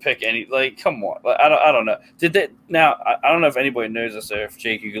just get to pick any – like, come on. I don't know. Did they – now, I don't know if anybody knows this or if,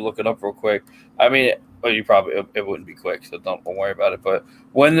 Jake, you could look it up real quick. I mean – well, it wouldn't be quick, so don't worry about it. But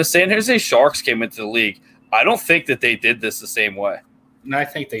when the San Jose Sharks came into the league, I don't think that they did this the same way. No, I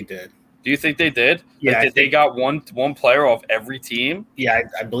think they did. Do you think they did? Yeah, they got one player off every team? Yeah,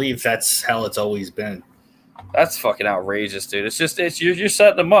 I believe that's how it's always been. That's fucking outrageous, dude. It's just you're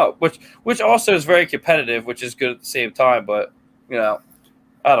setting them up, which also is very competitive, which is good at the same time. But I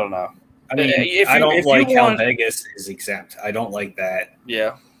don't know. I mean, I don't like how Vegas is exempt. I don't like that.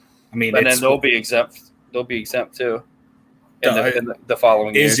 Yeah. I mean, and then they'll be exempt. They'll be exempt too in the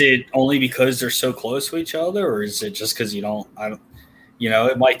following year. Is it only because they're so close to each other, or is it just because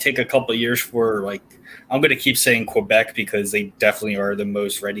it might take a couple of years for I'm going to keep saying Quebec because they definitely are the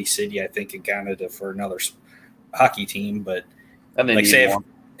most ready city, I think, in Canada for another hockey team. But say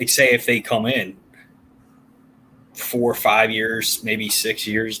if they come in 4 or 5 years, maybe 6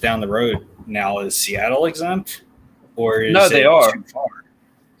 years down the road, now is Seattle exempt, or is they are too far?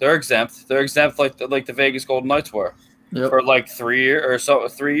 They're exempt. They're exempt like the Vegas Golden Knights were for 3 years or so.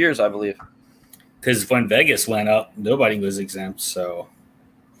 3 years, I believe. Because when Vegas went up, nobody was exempt. So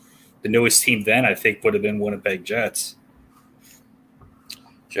the newest team then, I think, would have been Winnipeg Jets.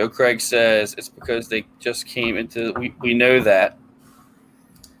 Joe Craig says it's because they just came into. We know that.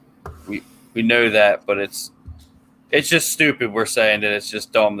 We know that, but it's just stupid. We're saying that it's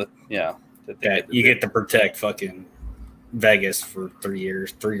just dumb that you get to protect fucking Vegas for 3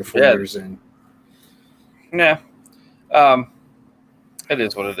 years, 3 or 4 years in. Yeah. It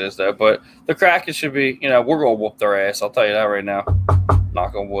is what it is, though. But the Kraken should be, we're going to whoop their ass. I'll tell you that right now.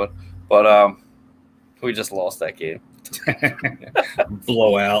 Knock on wood. But we just lost that game.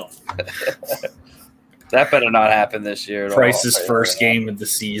 Blowout. That better not happen this year at Price's first game of the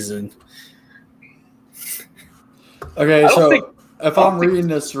season. Okay, so if I'm reading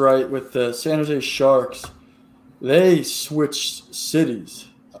this right with the San Jose Sharks, they switched cities,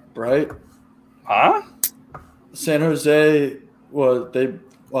 right? Huh? San Jose they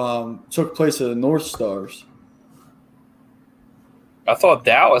took place at the North Stars. I thought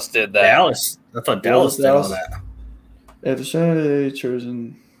Dallas did that. I thought Dallas did all that. Yeah, the San Jose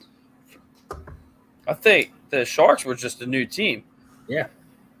chosen. I think the Sharks were just a new team. Yeah.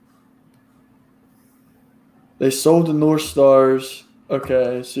 They sold the North Stars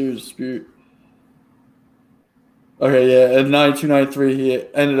Okay, serious dispute. Okay, yeah. In 92-93, he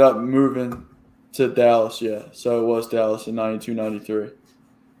ended up moving to Dallas. Yeah, so it was Dallas in 92-93.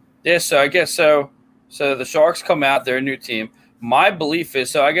 Yeah, so I guess so. So the Sharks come out, they're a new team. My belief is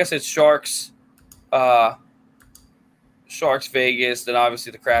so. I guess it's Sharks, Sharks Vegas, then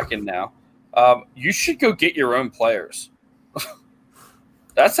obviously the Kraken now. You should go get your own players.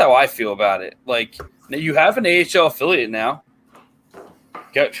 That's how I feel about it. Like you have an AHL affiliate now.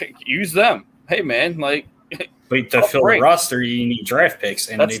 Use them. Hey man, like. But to fill the roster, you need draft picks,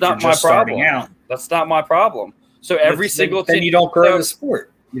 and that's if not you're just my problem. starting out, that's not my problem. So every single then team, you don't grow the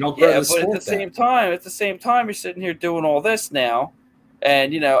sport. You don't grow the sport. But at the same time, you're sitting here doing all this now,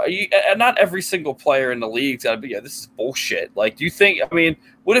 and and not every single player in the league's got to be. Yeah, this is bullshit. Like, do you think? I mean,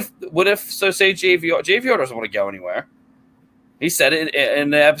 what if? So say JVR doesn't want to go anywhere. He said it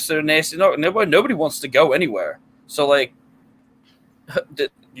in the episode of Nasty. No, nobody wants to go anywhere. So like,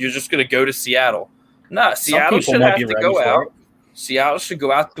 you're just gonna go to Seattle. No, Seattle should have to go out. Seattle should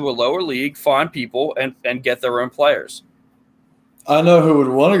go out to a lower league, find people, and get their own players. I know who would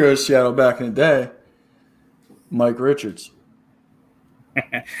want to go to Seattle back in the day. Mike Richards.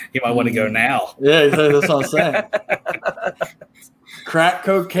 He might want to go now. Yeah, that's what I'm saying. Crack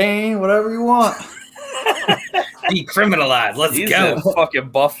cocaine, whatever you want. Decriminalized. Let's He's go. A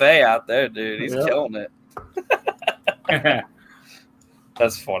fucking buffet out there, dude. He's killing it.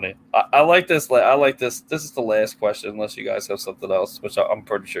 That's funny. I like this. I like this. This is the last question, unless you guys have something else, which I'm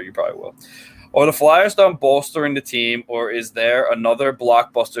pretty sure you probably will. Are the Flyers done bolstering the team, or is there another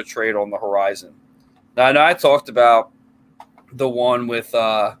blockbuster trade on the horizon? Now, I know I talked about the one with,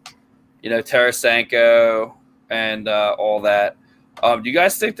 Tarasenko and all that. Do you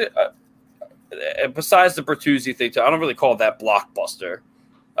guys think that, besides the Bertuzzi thing, I don't really call that blockbuster.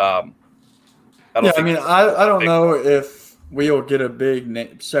 I don't know if we'll get a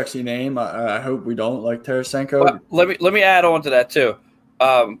big, sexy name. I hope we don't, like Tarasenko. Well, let me add on to that too.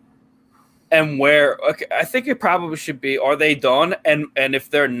 And where? Okay, I think it probably should be. Are they done? And if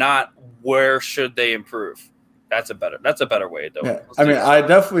they're not, where should they improve? That's a better way to do it. Yeah. I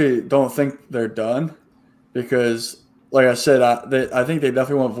definitely don't think they're done because, like I said, I think they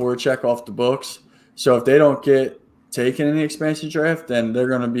definitely want Voracek off the books. So if they don't get taken in the expansion draft, then they're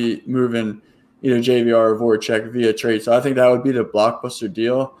going to be moving either JVR or Voracek via trade. So I think that would be the blockbuster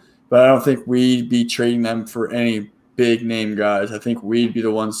deal. But I don't think we'd be trading them for any big name guys. I think we'd be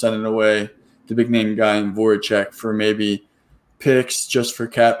the ones sending away the big name guy in Voracek for maybe picks just for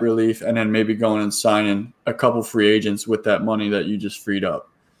cap relief, and then maybe going and signing a couple free agents with that money that you just freed up.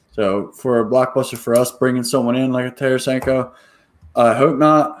 So for a blockbuster for us, bringing someone in like a Tarasenko, I hope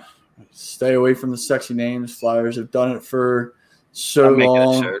not. Stay away from the sexy names. Flyers have done it for so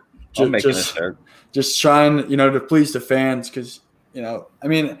long. Just trying, to please the fans because, you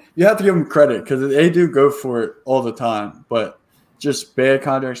have to give them credit because they do go for it all the time. But just bad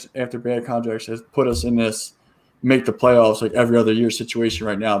contracts after bad contracts has put us in this make the playoffs like every other year situation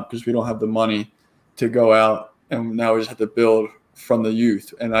right now because we don't have the money to go out and now we just have to build from the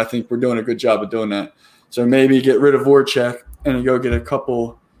youth. And I think we're doing a good job of doing that. So maybe get rid of Voracek and go get a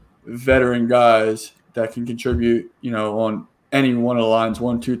couple veteran guys that can contribute, on any one of the lines,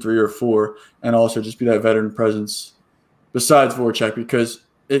 1, 2, 3, or 4, and also just be that veteran presence besides Voracek because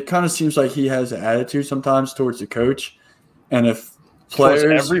it kind of seems like he has an attitude sometimes towards the coach. And if players,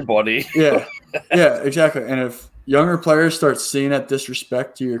 everybody, yeah, exactly. And if younger players start seeing that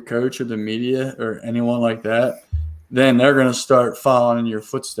disrespect to your coach or the media or anyone like that, then they're going to start following in your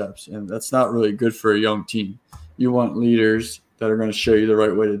footsteps. And that's not really good for a young team. You want leaders that are going to show you the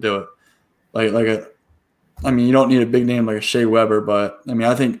right way to do it. You don't need a big name like a Shea Weber, but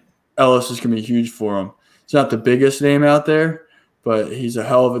I think Ellis is going to be huge for him. He's not the biggest name out there, but he's a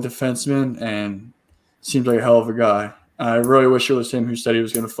hell of a defenseman and seems like a hell of a guy. I really wish it was him who said he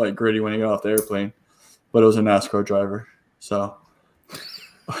was going to fight Gritty when he got off the airplane, but it was a NASCAR driver. So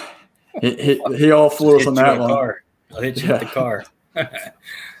he all flew us on that one. I'll hit you with the car.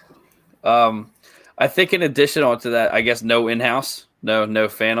 I think in addition onto that, I guess no in-house, no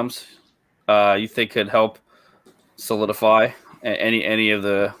Phantoms. You think could help solidify any of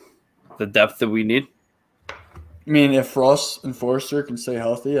the depth that we need? If Frost and Forrester can stay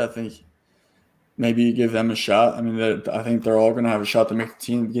healthy, I think maybe you give them a shot. I think they're all going to have a shot to make the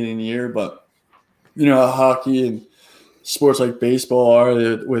team at the beginning of the year. But, hockey and sports like baseball are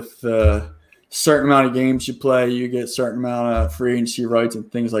with a certain amount of games you play, you get a certain amount of free agency rights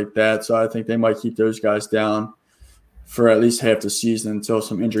and things like that. So I think they might keep those guys down for at least half the season until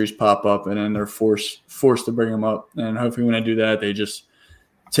some injuries pop up, and then they're forced to bring them up. And hopefully when they do that, they just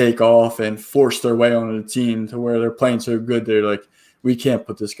take off and force their way onto the team to where they're playing so good they're like, we can't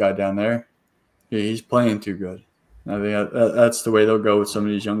put this guy down there. Yeah, he's playing too good. I think that's the way they'll go with some of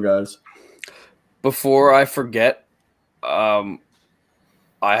these young guys. Before I forget, I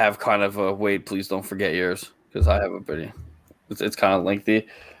have kind of a Wade. Please don't forget yours because I have a pretty. It's kind of lengthy,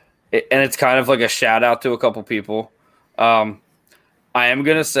 and it's kind of like a shout out to a couple people. I am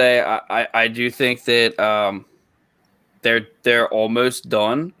gonna say I do think that they're almost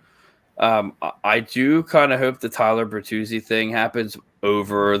done. I do kind of hope the Tyler Bertuzzi thing happens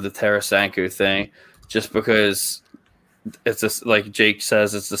over the Tarasenko thing, just because it's just like Jake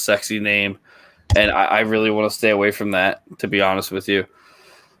says, it's the sexy name, and I really want to stay away from that. To be honest with you,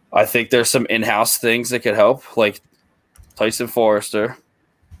 I think there's some in-house things that could help, like Tyson Forrester,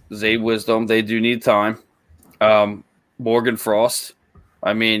 Zay Wisdom. They do need time. Morgan Frost.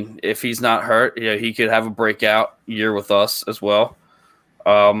 I mean, if he's not hurt, he could have a breakout year with us as well.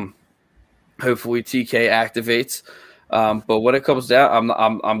 Hopefully TK activates. But when it comes down,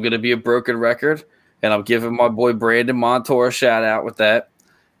 I'm going to be a broken record, and I'm giving my boy Brandon Montour a shout out with that.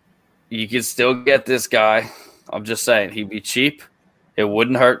 You can still get this guy. I'm just saying, he'd be cheap. It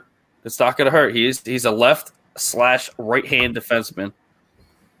wouldn't hurt. It's not going to hurt. He's a left/right hand defenseman.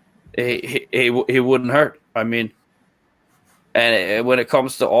 He wouldn't hurt. I mean, and when it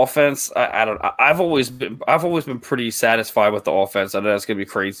comes to offense, I don't. I've always been pretty satisfied with the offense. I know that's gonna be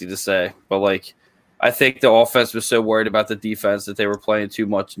crazy to say, but like, I think the offense was so worried about the defense that they were playing too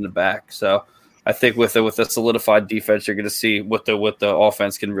much in the back. So I think with a solidified defense, you're gonna see what the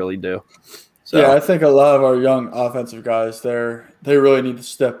offense can really do. So, yeah, I think a lot of our young offensive guys, they really need to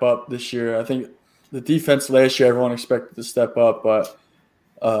step up this year. I think the defense last year, everyone expected to step up, but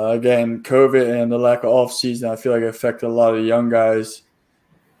again, COVID and the lack of offseason, I feel like it affected a lot of the young guys.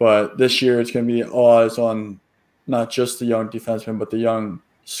 But this year, it's going to be all eyes on not just the young defensemen, but the young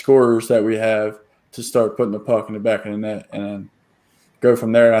scorers that we have to start putting the puck in the back of the net and then go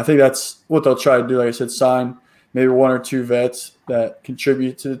from there. And I think that's what they'll try to do. Like I said, sign maybe one or two vets that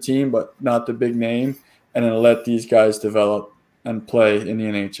contribute to the team, but not the big name, and then let these guys develop and play in the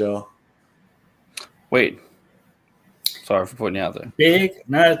NHL. Wait. Sorry for putting you out there. Big?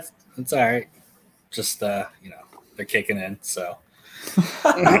 No, it's all right. Just, they're kicking in, so.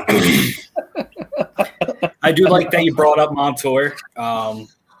 I do like that you brought up Montour.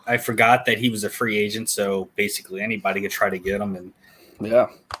 I forgot that he was a free agent, so basically anybody could try to get him. And yeah,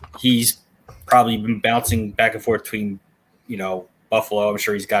 he's probably been bouncing back and forth between, Buffalo. I'm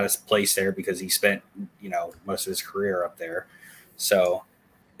sure he's got his place there because he spent, most of his career up there. So,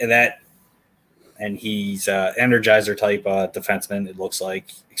 and he's Energizer type defenseman, it looks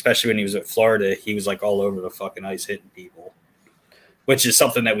like. Especially when he was at Florida, he was like all over the fucking ice hitting people, which is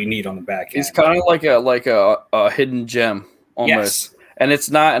something that we need on the back end. He's kind of like a hidden gem almost. Yes. And it's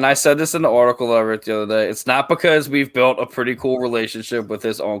not, and I said this in the article I read the other day, it's not because we've built a pretty cool relationship with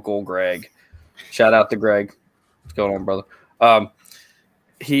his uncle, Greg. Shout out to Greg. What's going on, brother?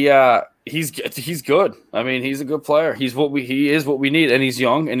 He's good. I mean, he's a good player. He is what we need, and he's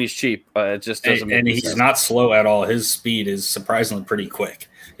young and he's cheap. It just doesn't. And he's not slow at all. His speed is surprisingly pretty quick.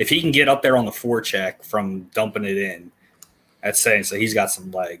 If he can get up there on the forecheck from dumping it in, that's saying so. He's got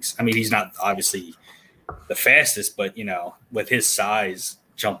some legs. I mean, he's not obviously the fastest, but with his size,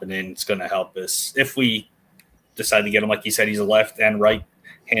 jumping in, it's going to help us if we decide to get him. Like you said, he's a left and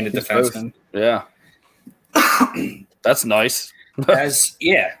right-handed defenseman. Yeah, that's nice.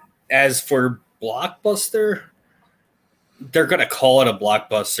 As for blockbuster, they're going to call it a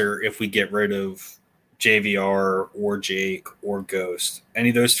blockbuster if we get rid of JVR or Jake or Ghost. Any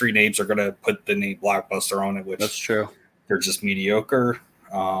of those three names are going to put the name blockbuster on it, which that's true. They're just mediocre.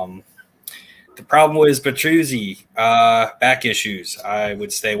 The problem was Bertuzzi, back issues. I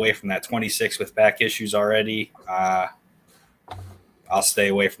would stay away from that. 26 with back issues already. I'll stay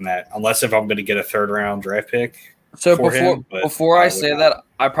away from that unless if I'm going to get a third-round draft pick. So before I say that,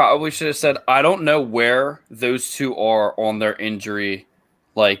 I probably should have said I don't know where those two are on their injury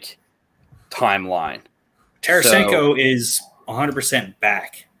timeline. Tarasenko is 100%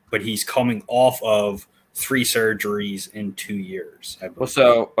 back, but he's coming off of 3 surgeries in 2 years.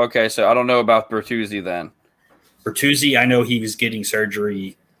 So I don't know about Bertuzzi then. Bertuzzi, I know he was getting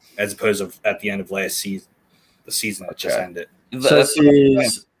surgery as opposed to at the end of last season, the season that just ended. So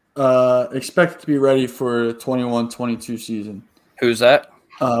he's expected to be ready for the 21-22 season. Who's that?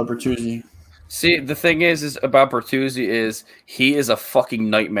 Bertuzzi. See, the thing is about Bertuzzi is he is a fucking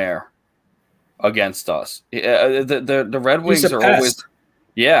nightmare against us. The Red Wings are always.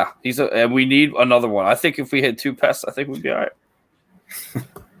 Yeah, and we need another one. I think if we had 2 pests, I think we'd be all right.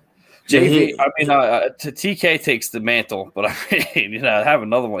 JV, TK takes the mantle, but I mean, have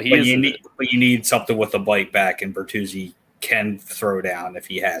another one. But you need something with a bite back, and Bertuzzi can throw down if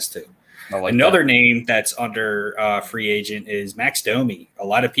he has to. Like Another name that's under free agent is Max Domi. A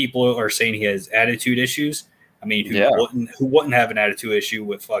lot of people are saying he has attitude issues. I mean, who wouldn't have an attitude issue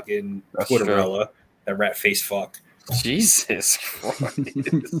with fucking Twitterella, that rat face fuck? Jesus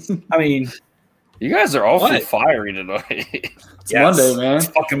Christ. I mean, you guys are awfully fiery tonight. It's Monday, man. It's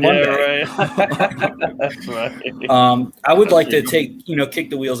fucking Monday. Yeah, right. That's right. I would like to kick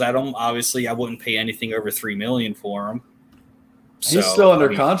the wheels at him. Obviously, I wouldn't pay anything over $3 million for him. He's still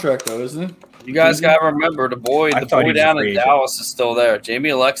under contract, though, isn't he? You guys got to remember the boy down in Dallas is still there. Jamie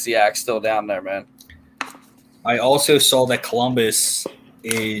Alexiak's still down there, man. I also saw that Columbus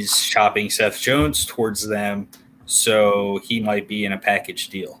is shopping Seth Jones towards them, so he might be in a package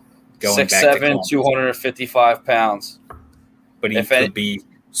deal. 6'7", 255 pounds. But he could be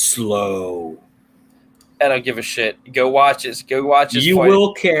slow. I don't give a shit. Go watch his You fight.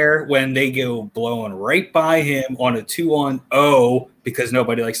 will care when they go blowing right by him on a 2-on-0 because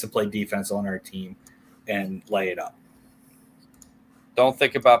nobody likes to play defense on our team and lay it up. Don't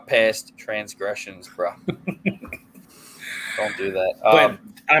think about past transgressions, bro. Don't do that. But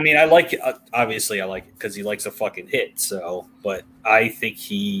I mean, I like it. Obviously, I like it because he likes a fucking hit. So, but I think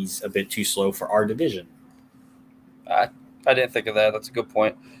he's a bit too slow for our division. I didn't think of that. That's a good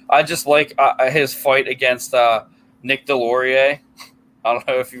point. I just like his fight against Nick Delorier. I don't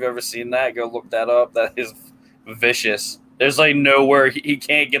know if you've ever seen that. Go look that up. That is vicious. There's like nowhere he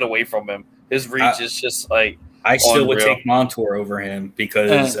can't get away from him. His reach is just like I still would take Montour over him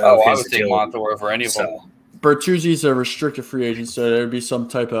because I would take Montour over any of them. Bertuzzi's a restricted free agent, so there would be some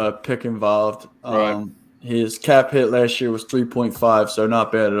type of pick involved. Right. His cap hit last year was 3.5, so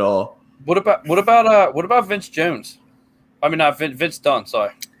not bad at all. What about Vince Jones? I mean, not Vince Dunn. Sorry,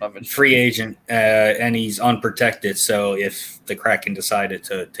 not Vince. Free agent, and he's unprotected. So if the Kraken decided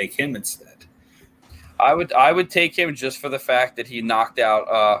to take him instead, I would take him just for the fact that he knocked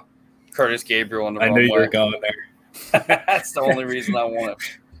out Curtis Gabriel in the wrong way. I knew you were going there. That's the only reson I want to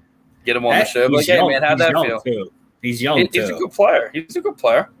get him on the show. Like, hey, man, how'd that feel? Too. He's young. He's a good player. He's a good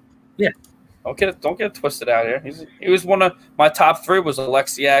player. Yeah. Don't get it twisted out here. He was one of my top three was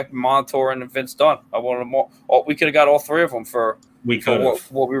Alexiak, Montour, and Vince Dunn. I wanted them all. We could have got all three of them for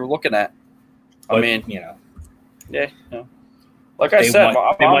what we were looking at. But, I mean, yeah. Like I said,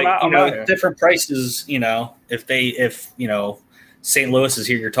 I'm different prices. If St. Louis is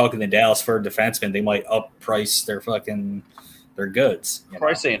here, you're talking to Dallas for a defenseman, they might up price their goods.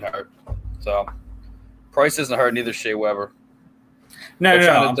 Price ain't hurt. So price isn't hurt. Neither Shea Weber. No.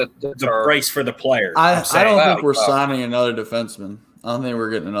 The price for the players. I don't think we're signing another defenseman. I don't think we're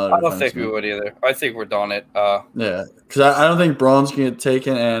getting another defenseman. I don't think we would either. I think we're done it. Yeah, because I don't think Braun's going to get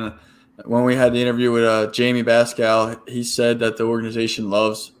taken. And when we had the interview with Jamie Bascal, he said that the organization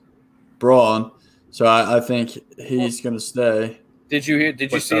loves Braun. So I think he's going to stay. Did you hear?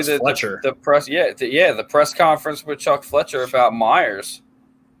 Did you see the press? Yeah, the press conference with Chuck Fletcher about Myers.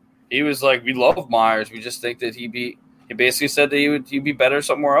 He was like, "We love Myers. We just think that He basically said that he'd be better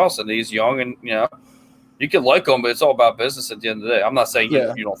somewhere else, and he's young, and you could like him, but it's all about business at the end of the day. I'm not saying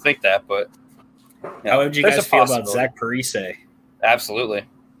you don't think that, but how would you guys feel about Zach Parise? Absolutely.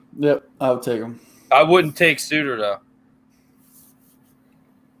 Yep, I would take him. I wouldn't take Suter though.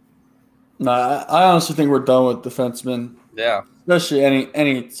 No, I honestly think we're done with defensemen. Yeah, especially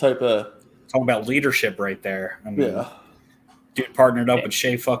any type of talk about leadership right there. I mean, yeah, dude partnered up with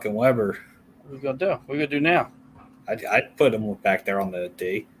Shea fucking Weber. What are we gonna do? What are we gonna do now? I'd put him back there on the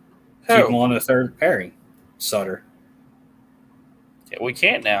D. Who? Keep him on the third pairing. Sutter. Yeah, we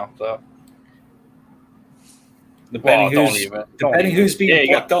can't now, so. Depending who's being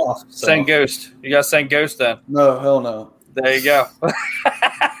plucked off. So. Send Ghost. You got to send Ghost then. No, hell no. There you go.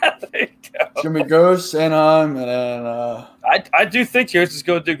 There you go. It's going to be Ghost, Anaheim, and then I do think Ghost is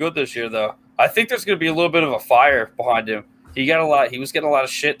going to do good this year, though. I think there's going to be a little bit of a fire behind him. He was getting a lot of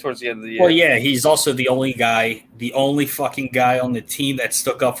shit towards the end of the year. Well, yeah, he's also the only fucking guy on the team that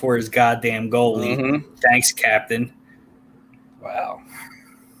stuck up for his goddamn goalie. Mm-hmm. Thanks, Captain. Wow.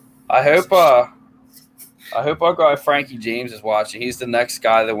 I hope our guy Frankie James is watching. He's the next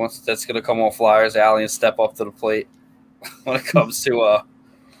guy that's going to come on Flyers Alley and step up to the plate when it comes to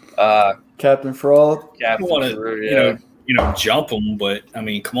Captain Frolic. I don't want to jump him, but I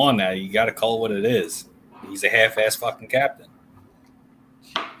mean, come on now, you got to call it what it is. He's a half-ass fucking captain.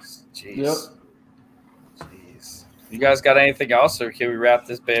 Jeez. Yep. Jeez. You guys got anything else, or can we wrap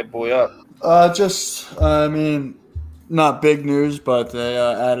this bad boy up? Not big news, but they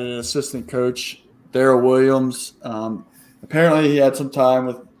added an assistant coach, Darryl Williams. Apparently, he had some time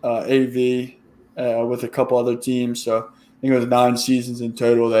with AV with a couple other teams. So I think it was 9 seasons in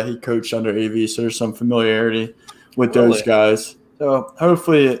total that he coached under AV. So there's some familiarity with those guys. So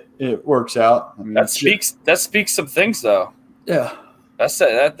hopefully it works out. I mean, that speaks some things though. Yeah.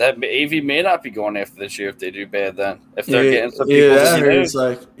 That AV may not be going after this year if they do bad. Then if they're getting some people, either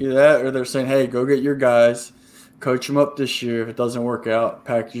that or they're saying, "Hey, go get your guys, coach them up this year. If it doesn't work out,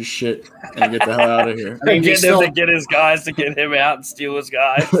 pack your shit and get the hell out of here." I mean, get his guys to get him out and steal his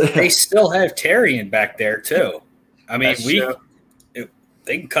guys. They still have Terrian back there too. I mean,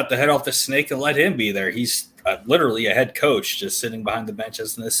 they can cut the head off the snake and let him be there. He's literally a head coach, just sitting behind the bench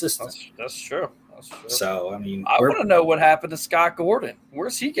as an assistant. That's true. So, I mean, I want to know what happened to Scott Gordon.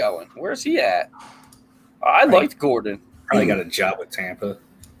 Where's he going? Where's he at? I liked Gordon. Probably got a job with Tampa.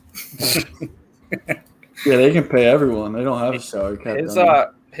 Yeah, they can pay everyone. They don't have a salary cap.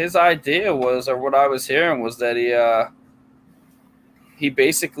 His idea was, or what I was hearing was that he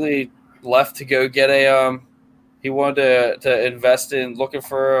basically left to go get he wanted to invest in looking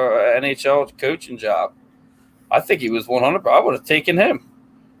for an NHL coaching job. I think he was 100. I would have taken him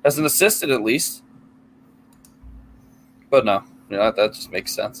as an assistant at least. But no, that just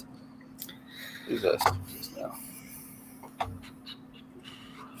makes sense. Who's this? No.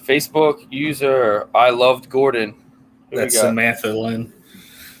 Facebook user, I loved Gordon. That's Samantha Lynn.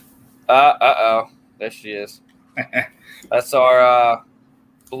 There she is. That's our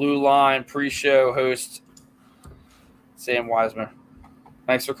Blue Line pre-show host, Sam Weismer.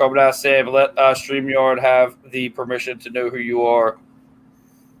 Thanks for coming out, Sam. Let StreamYard have the permission to know who you are.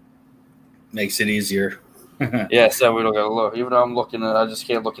 Makes it easier. Yeah, so we don't got to look. Even though I'm looking I just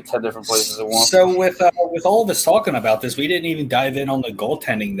can't look at 10 different places at once. So with all of us talking about this, we didn't even dive in on the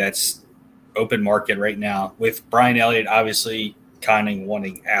goaltending that's open market right now. With Brian Elliott obviously kind of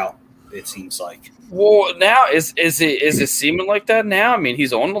wanting out, it seems like. Well, now is it seeming like that now? I mean,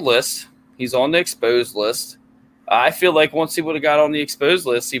 he's on the list. He's on the exposed list. I feel like once he would have got on the exposed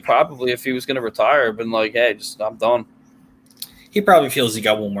list, he probably, if he was going to retire, been like, "Hey, I'm done." He probably feels he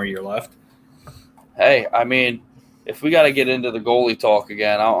got one more year left. Hey, I mean, if we got to get into the goalie talk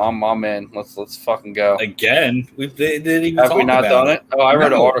again, I'm in. Let's fucking go again. Have we not done it? Oh, I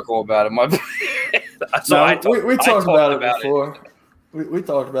read an article about it. We talked about it before. We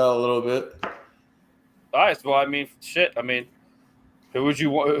talked about it a little bit. All right. Well, I mean, shit. I mean, who would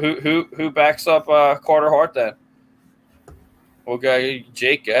you want? Who backs up Carter Hart then? We'll go,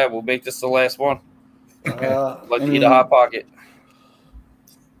 Jake. Yeah, we'll make this the last one. Let's eat a hot pocket.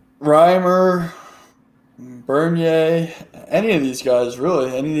 Reimer, Bernier, any of these guys,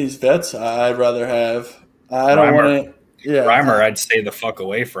 really, any of these vets, I'd rather have. I don't want to. Yeah, Reimer, I'd stay the fuck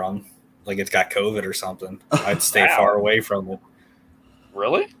away from. Like it's got COVID or something. I'd stay far away from it.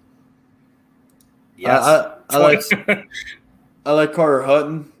 Really? Yes. I like Carter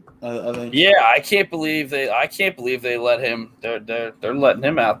Hutton. I think. Yeah, I can't believe they let him. They're letting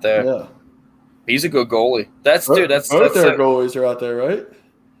him out there. Yeah. He's a good goalie. That's both their goalies are out there, right?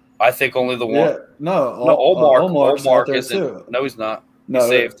 I think only the one. Yeah. Olmark isn't. Too. No, he's not. He's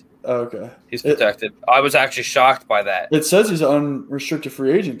saved. Okay. He's protected. I was actually shocked by that. It says he's an unrestricted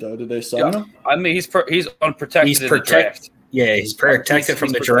free agent, though. Did they sign him? I mean, he's unprotected. He's protected. Yeah, he's protected from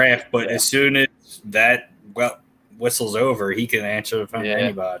the draft. But as soon as that whistles over, he can answer from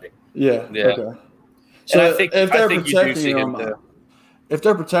anybody. Yeah. Okay. So if they're protecting him, if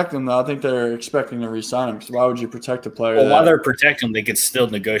they're protecting him, I think they're expecting to re-sign him. So why would you protect a player? Well, while they're protecting him, they could still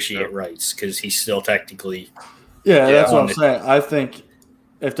negotiate rights because he's still technically. Yeah, that's what I'm saying. I think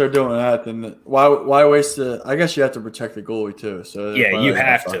if they're doing that, then why waste the? I guess you have to protect the goalie too. So yeah, you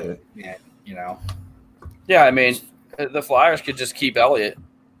have to. Yeah, Yeah, I mean, the Flyers could just keep Elliott.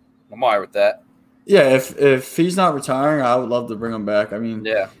 I'm all right with that. Yeah, if he's not retiring, I would love to bring him back. I mean,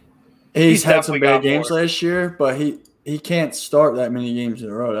 yeah, he's had some bad games last year, but he can't start that many games in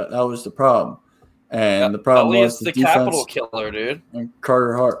a row. That was the problem, and the problem was the defense. Capital killer, dude. And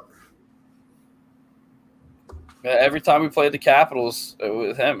Carter Hart. Every time we played the Capitals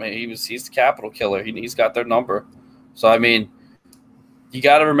with him, he's the capital killer. He's got their number. So I mean, you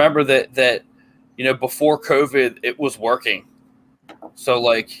got to remember that before COVID it was working. So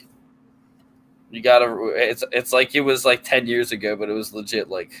like, you got to. It's like it was like 10 years ago, but it was legit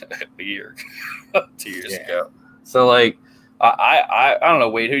like a year, 2 years ago. So like, I don't know.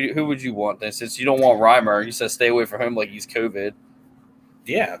 Wade, who would you want then? Since you don't want Reimer, you said stay away from him like he's COVID.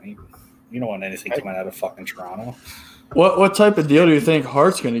 Yeah, I mean, you don't want anything coming out of fucking Toronto. What type of deal do you think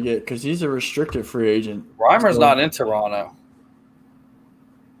Hart's going to get? Because he's a restricted free agent. Reimer's not in Toronto.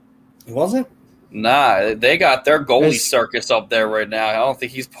 He wasn't? Nah, they got their goalie circus up there right now. I don't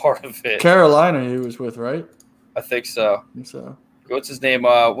think he's part of it. Carolina he was with, right? I think so. I think so. What's his name?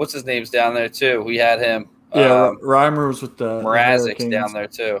 What's his name's down there too? We had him. Yeah, Reimer was with the Mrazek's down there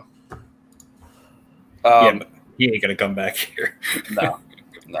too. he ain't gonna come back here. No.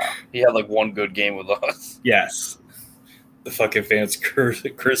 He had like one good game with us. Yes. The fucking fans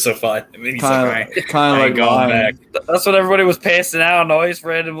crucified him. And he's Kind like, of I ain't like going mine. back. That's what everybody was passing out on the ice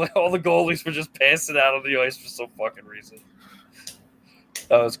randomly. All the goalies were just passing out on the ice for some fucking reason.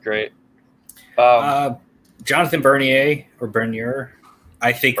 That was great. Jonathan Bernier or Bernier,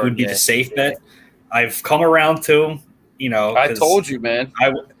 I think would be Bernier. the safe bet. I've come around to him, you know. I told you, man.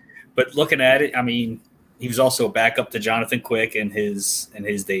 But looking at it, I mean, he was also a backup to Jonathan Quick in his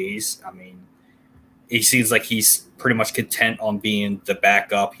days. I mean, he seems like he's pretty much content on being the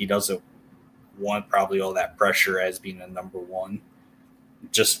backup. He doesn't want probably all that pressure as being a number one.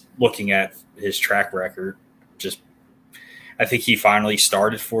 Just looking at his track record, I think he finally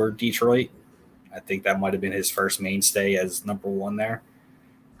started for Detroit. I think that might have been his first mainstay as number one there.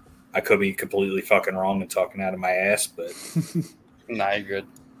 I could be completely fucking wrong and talking out of my ass, but Nah, you're good.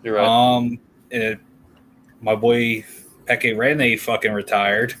 You're right. My boy Peke Rene fucking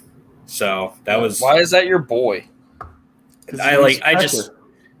retired. So that was Why is that your boy? He's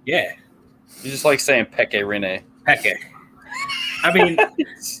yeah, You just like saying Peke Rene. Peke. I mean,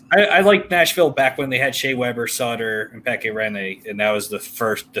 I like Nashville back when they had Shea Weber, Sutter, and Peke Rene, and that was the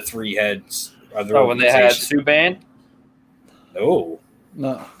three heads of the when they had organization. Subban?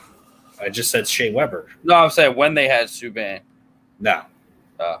 No. I just said Shea Weber. No, I'm saying when they had Subban. No.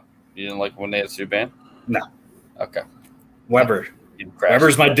 You didn't like when they had Subban? No. Okay. Weber. You crashed.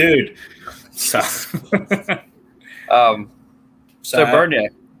 Weber's my dude. So, So Bernier.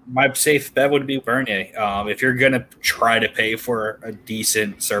 My safe bet would be Bernier. If you're going to try to pay for a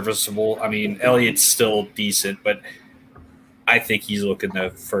decent, serviceable, I mean, Elliott's still decent, but I think he's looking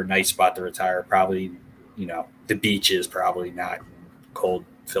for a nice spot to retire. Probably, the beach is probably not cold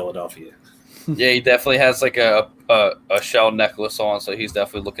Philadelphia. Yeah, he definitely has like a shell necklace on, so he's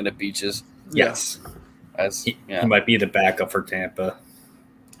definitely looking at beaches. Yes. He might be the backup for Tampa.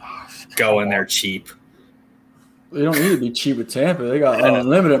 Go in there cheap. They don't need to be cheap with Tampa. They got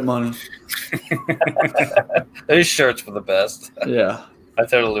unlimited money. Those shirts were the best. Yeah. I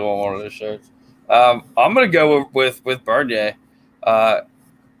totally want one of those shirts. I'm gonna go with Bernier. I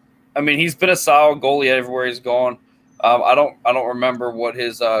mean, he's been a solid goalie everywhere he's gone. I don't remember what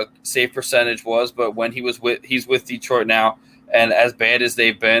his save percentage was, but when he's with Detroit now, and as bad as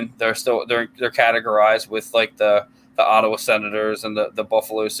they've been, they're categorized with like the Ottawa Senators and the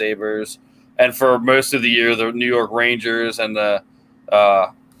Buffalo Sabres, and for most of the year the New York Rangers and the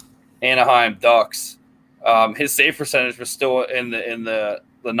Anaheim Ducks. His save percentage was still in the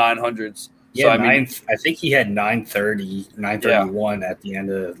 900s. Yeah, so, I think he had 930, 931 at the end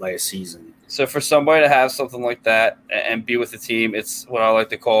of last season. So for somebody to have something like that and be with the team, it's what I like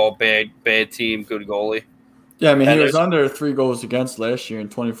to call bad team, good goalie. Yeah, I mean, he was under 3 goals against last year in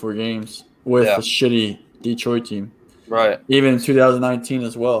 24 games with a shitty Detroit team. Right. Even in 2019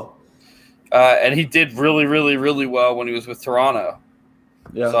 as well. And he did really, really, really well when he was with Toronto.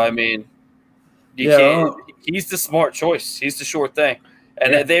 Yeah. So, I mean, he's the smart choice. He's the sure thing.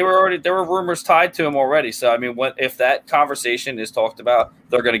 And there were rumors tied to him already. So, I mean, if that conversation is talked about,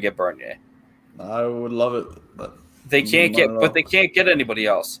 they're going to get Bernier. I would love it, but they can't get anybody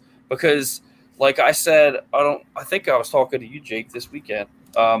else because, like I said, I think I was talking to you, Jake, this weekend.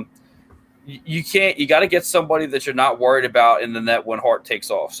 You got to get somebody that you're not worried about in the net when Hart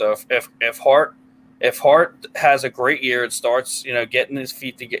takes off. So if Hart has a great year, it starts getting his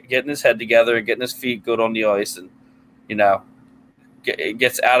getting his head together and getting his feet good on the ice, and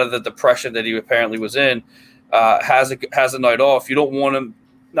gets out of the depression that he apparently was in, has a night off. You don't want him.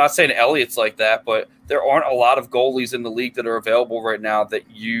 Not saying Elliott's like that, but there aren't a lot of goalies in the league that are available right now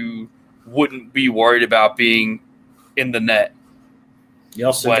that you wouldn't be worried about being in the net. You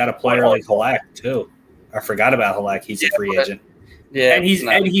also got a player like Halak too. I forgot about Halak. He's a free agent. Yeah, and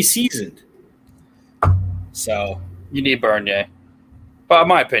he's seasoned. So you need Bernier. But in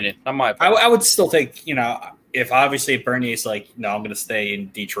my opinion, I would still think if obviously Bernier's like, no, I'm going to stay in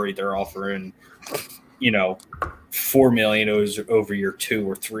Detroit. They're offering $4 million over your $2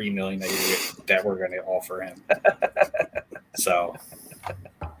 or $3 million that we're going to offer him. So,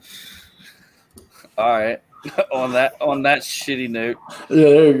 all right. on that shitty note. Yeah,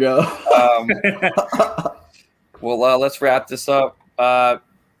 there you go. Well, let's wrap this up.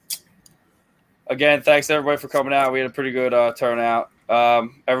 Again, thanks everybody for coming out. We had a pretty good turnout.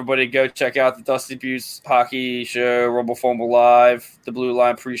 Everybody go check out the Dusty Buse Hockey Show, Rumble Fumble Live, the Blue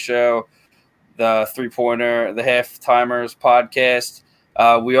Line Pre-Show, the 3-Pointer, the Half Timers podcast.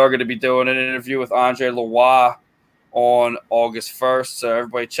 We are going to be doing an interview with Andre Leroy on August 1st, so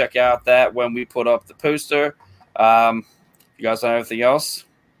everybody check out that when we put up the poster. You guys have anything else?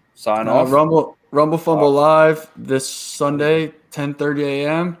 Sign off. Rumble Fumble Live this Sunday, 10:30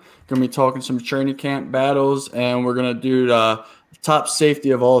 a.m. Going to be talking some training camp battles, and we're going to do the top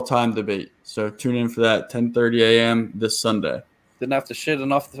safety of all time debate. So tune in for that, 10:30 a.m. this Sunday. Didn't have to shit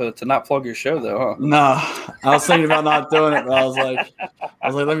enough to not plug your show, though, huh? No, I was thinking about not doing it, but I was like,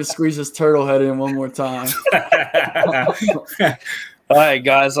 let me squeeze this turtle head in one more time. All right,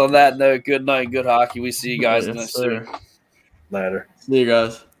 guys, on that note, good night, good hockey. We see you guys next soon. Later. See you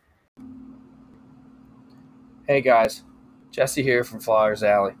guys. Hey, guys. Jesse here from Flyers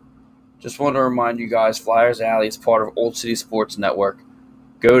Alley. Just want to remind you guys, Flyers Alley is part of Old City Sports Network.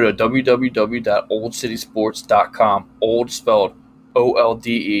 Go to www.oldcitysports.com, old spelled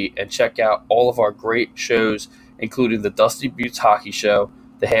OLDE, and check out all of our great shows, including the Dusty Buttes Hockey Show,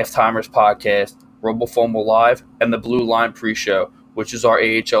 the Halftimers Podcast, Rumble Fumble Live, and the Blue Line Pre-Show, which is our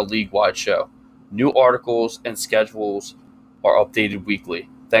AHL League-wide show. New articles and schedules are updated weekly.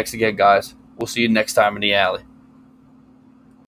 Thanks again, guys. We'll see you next time in the alley.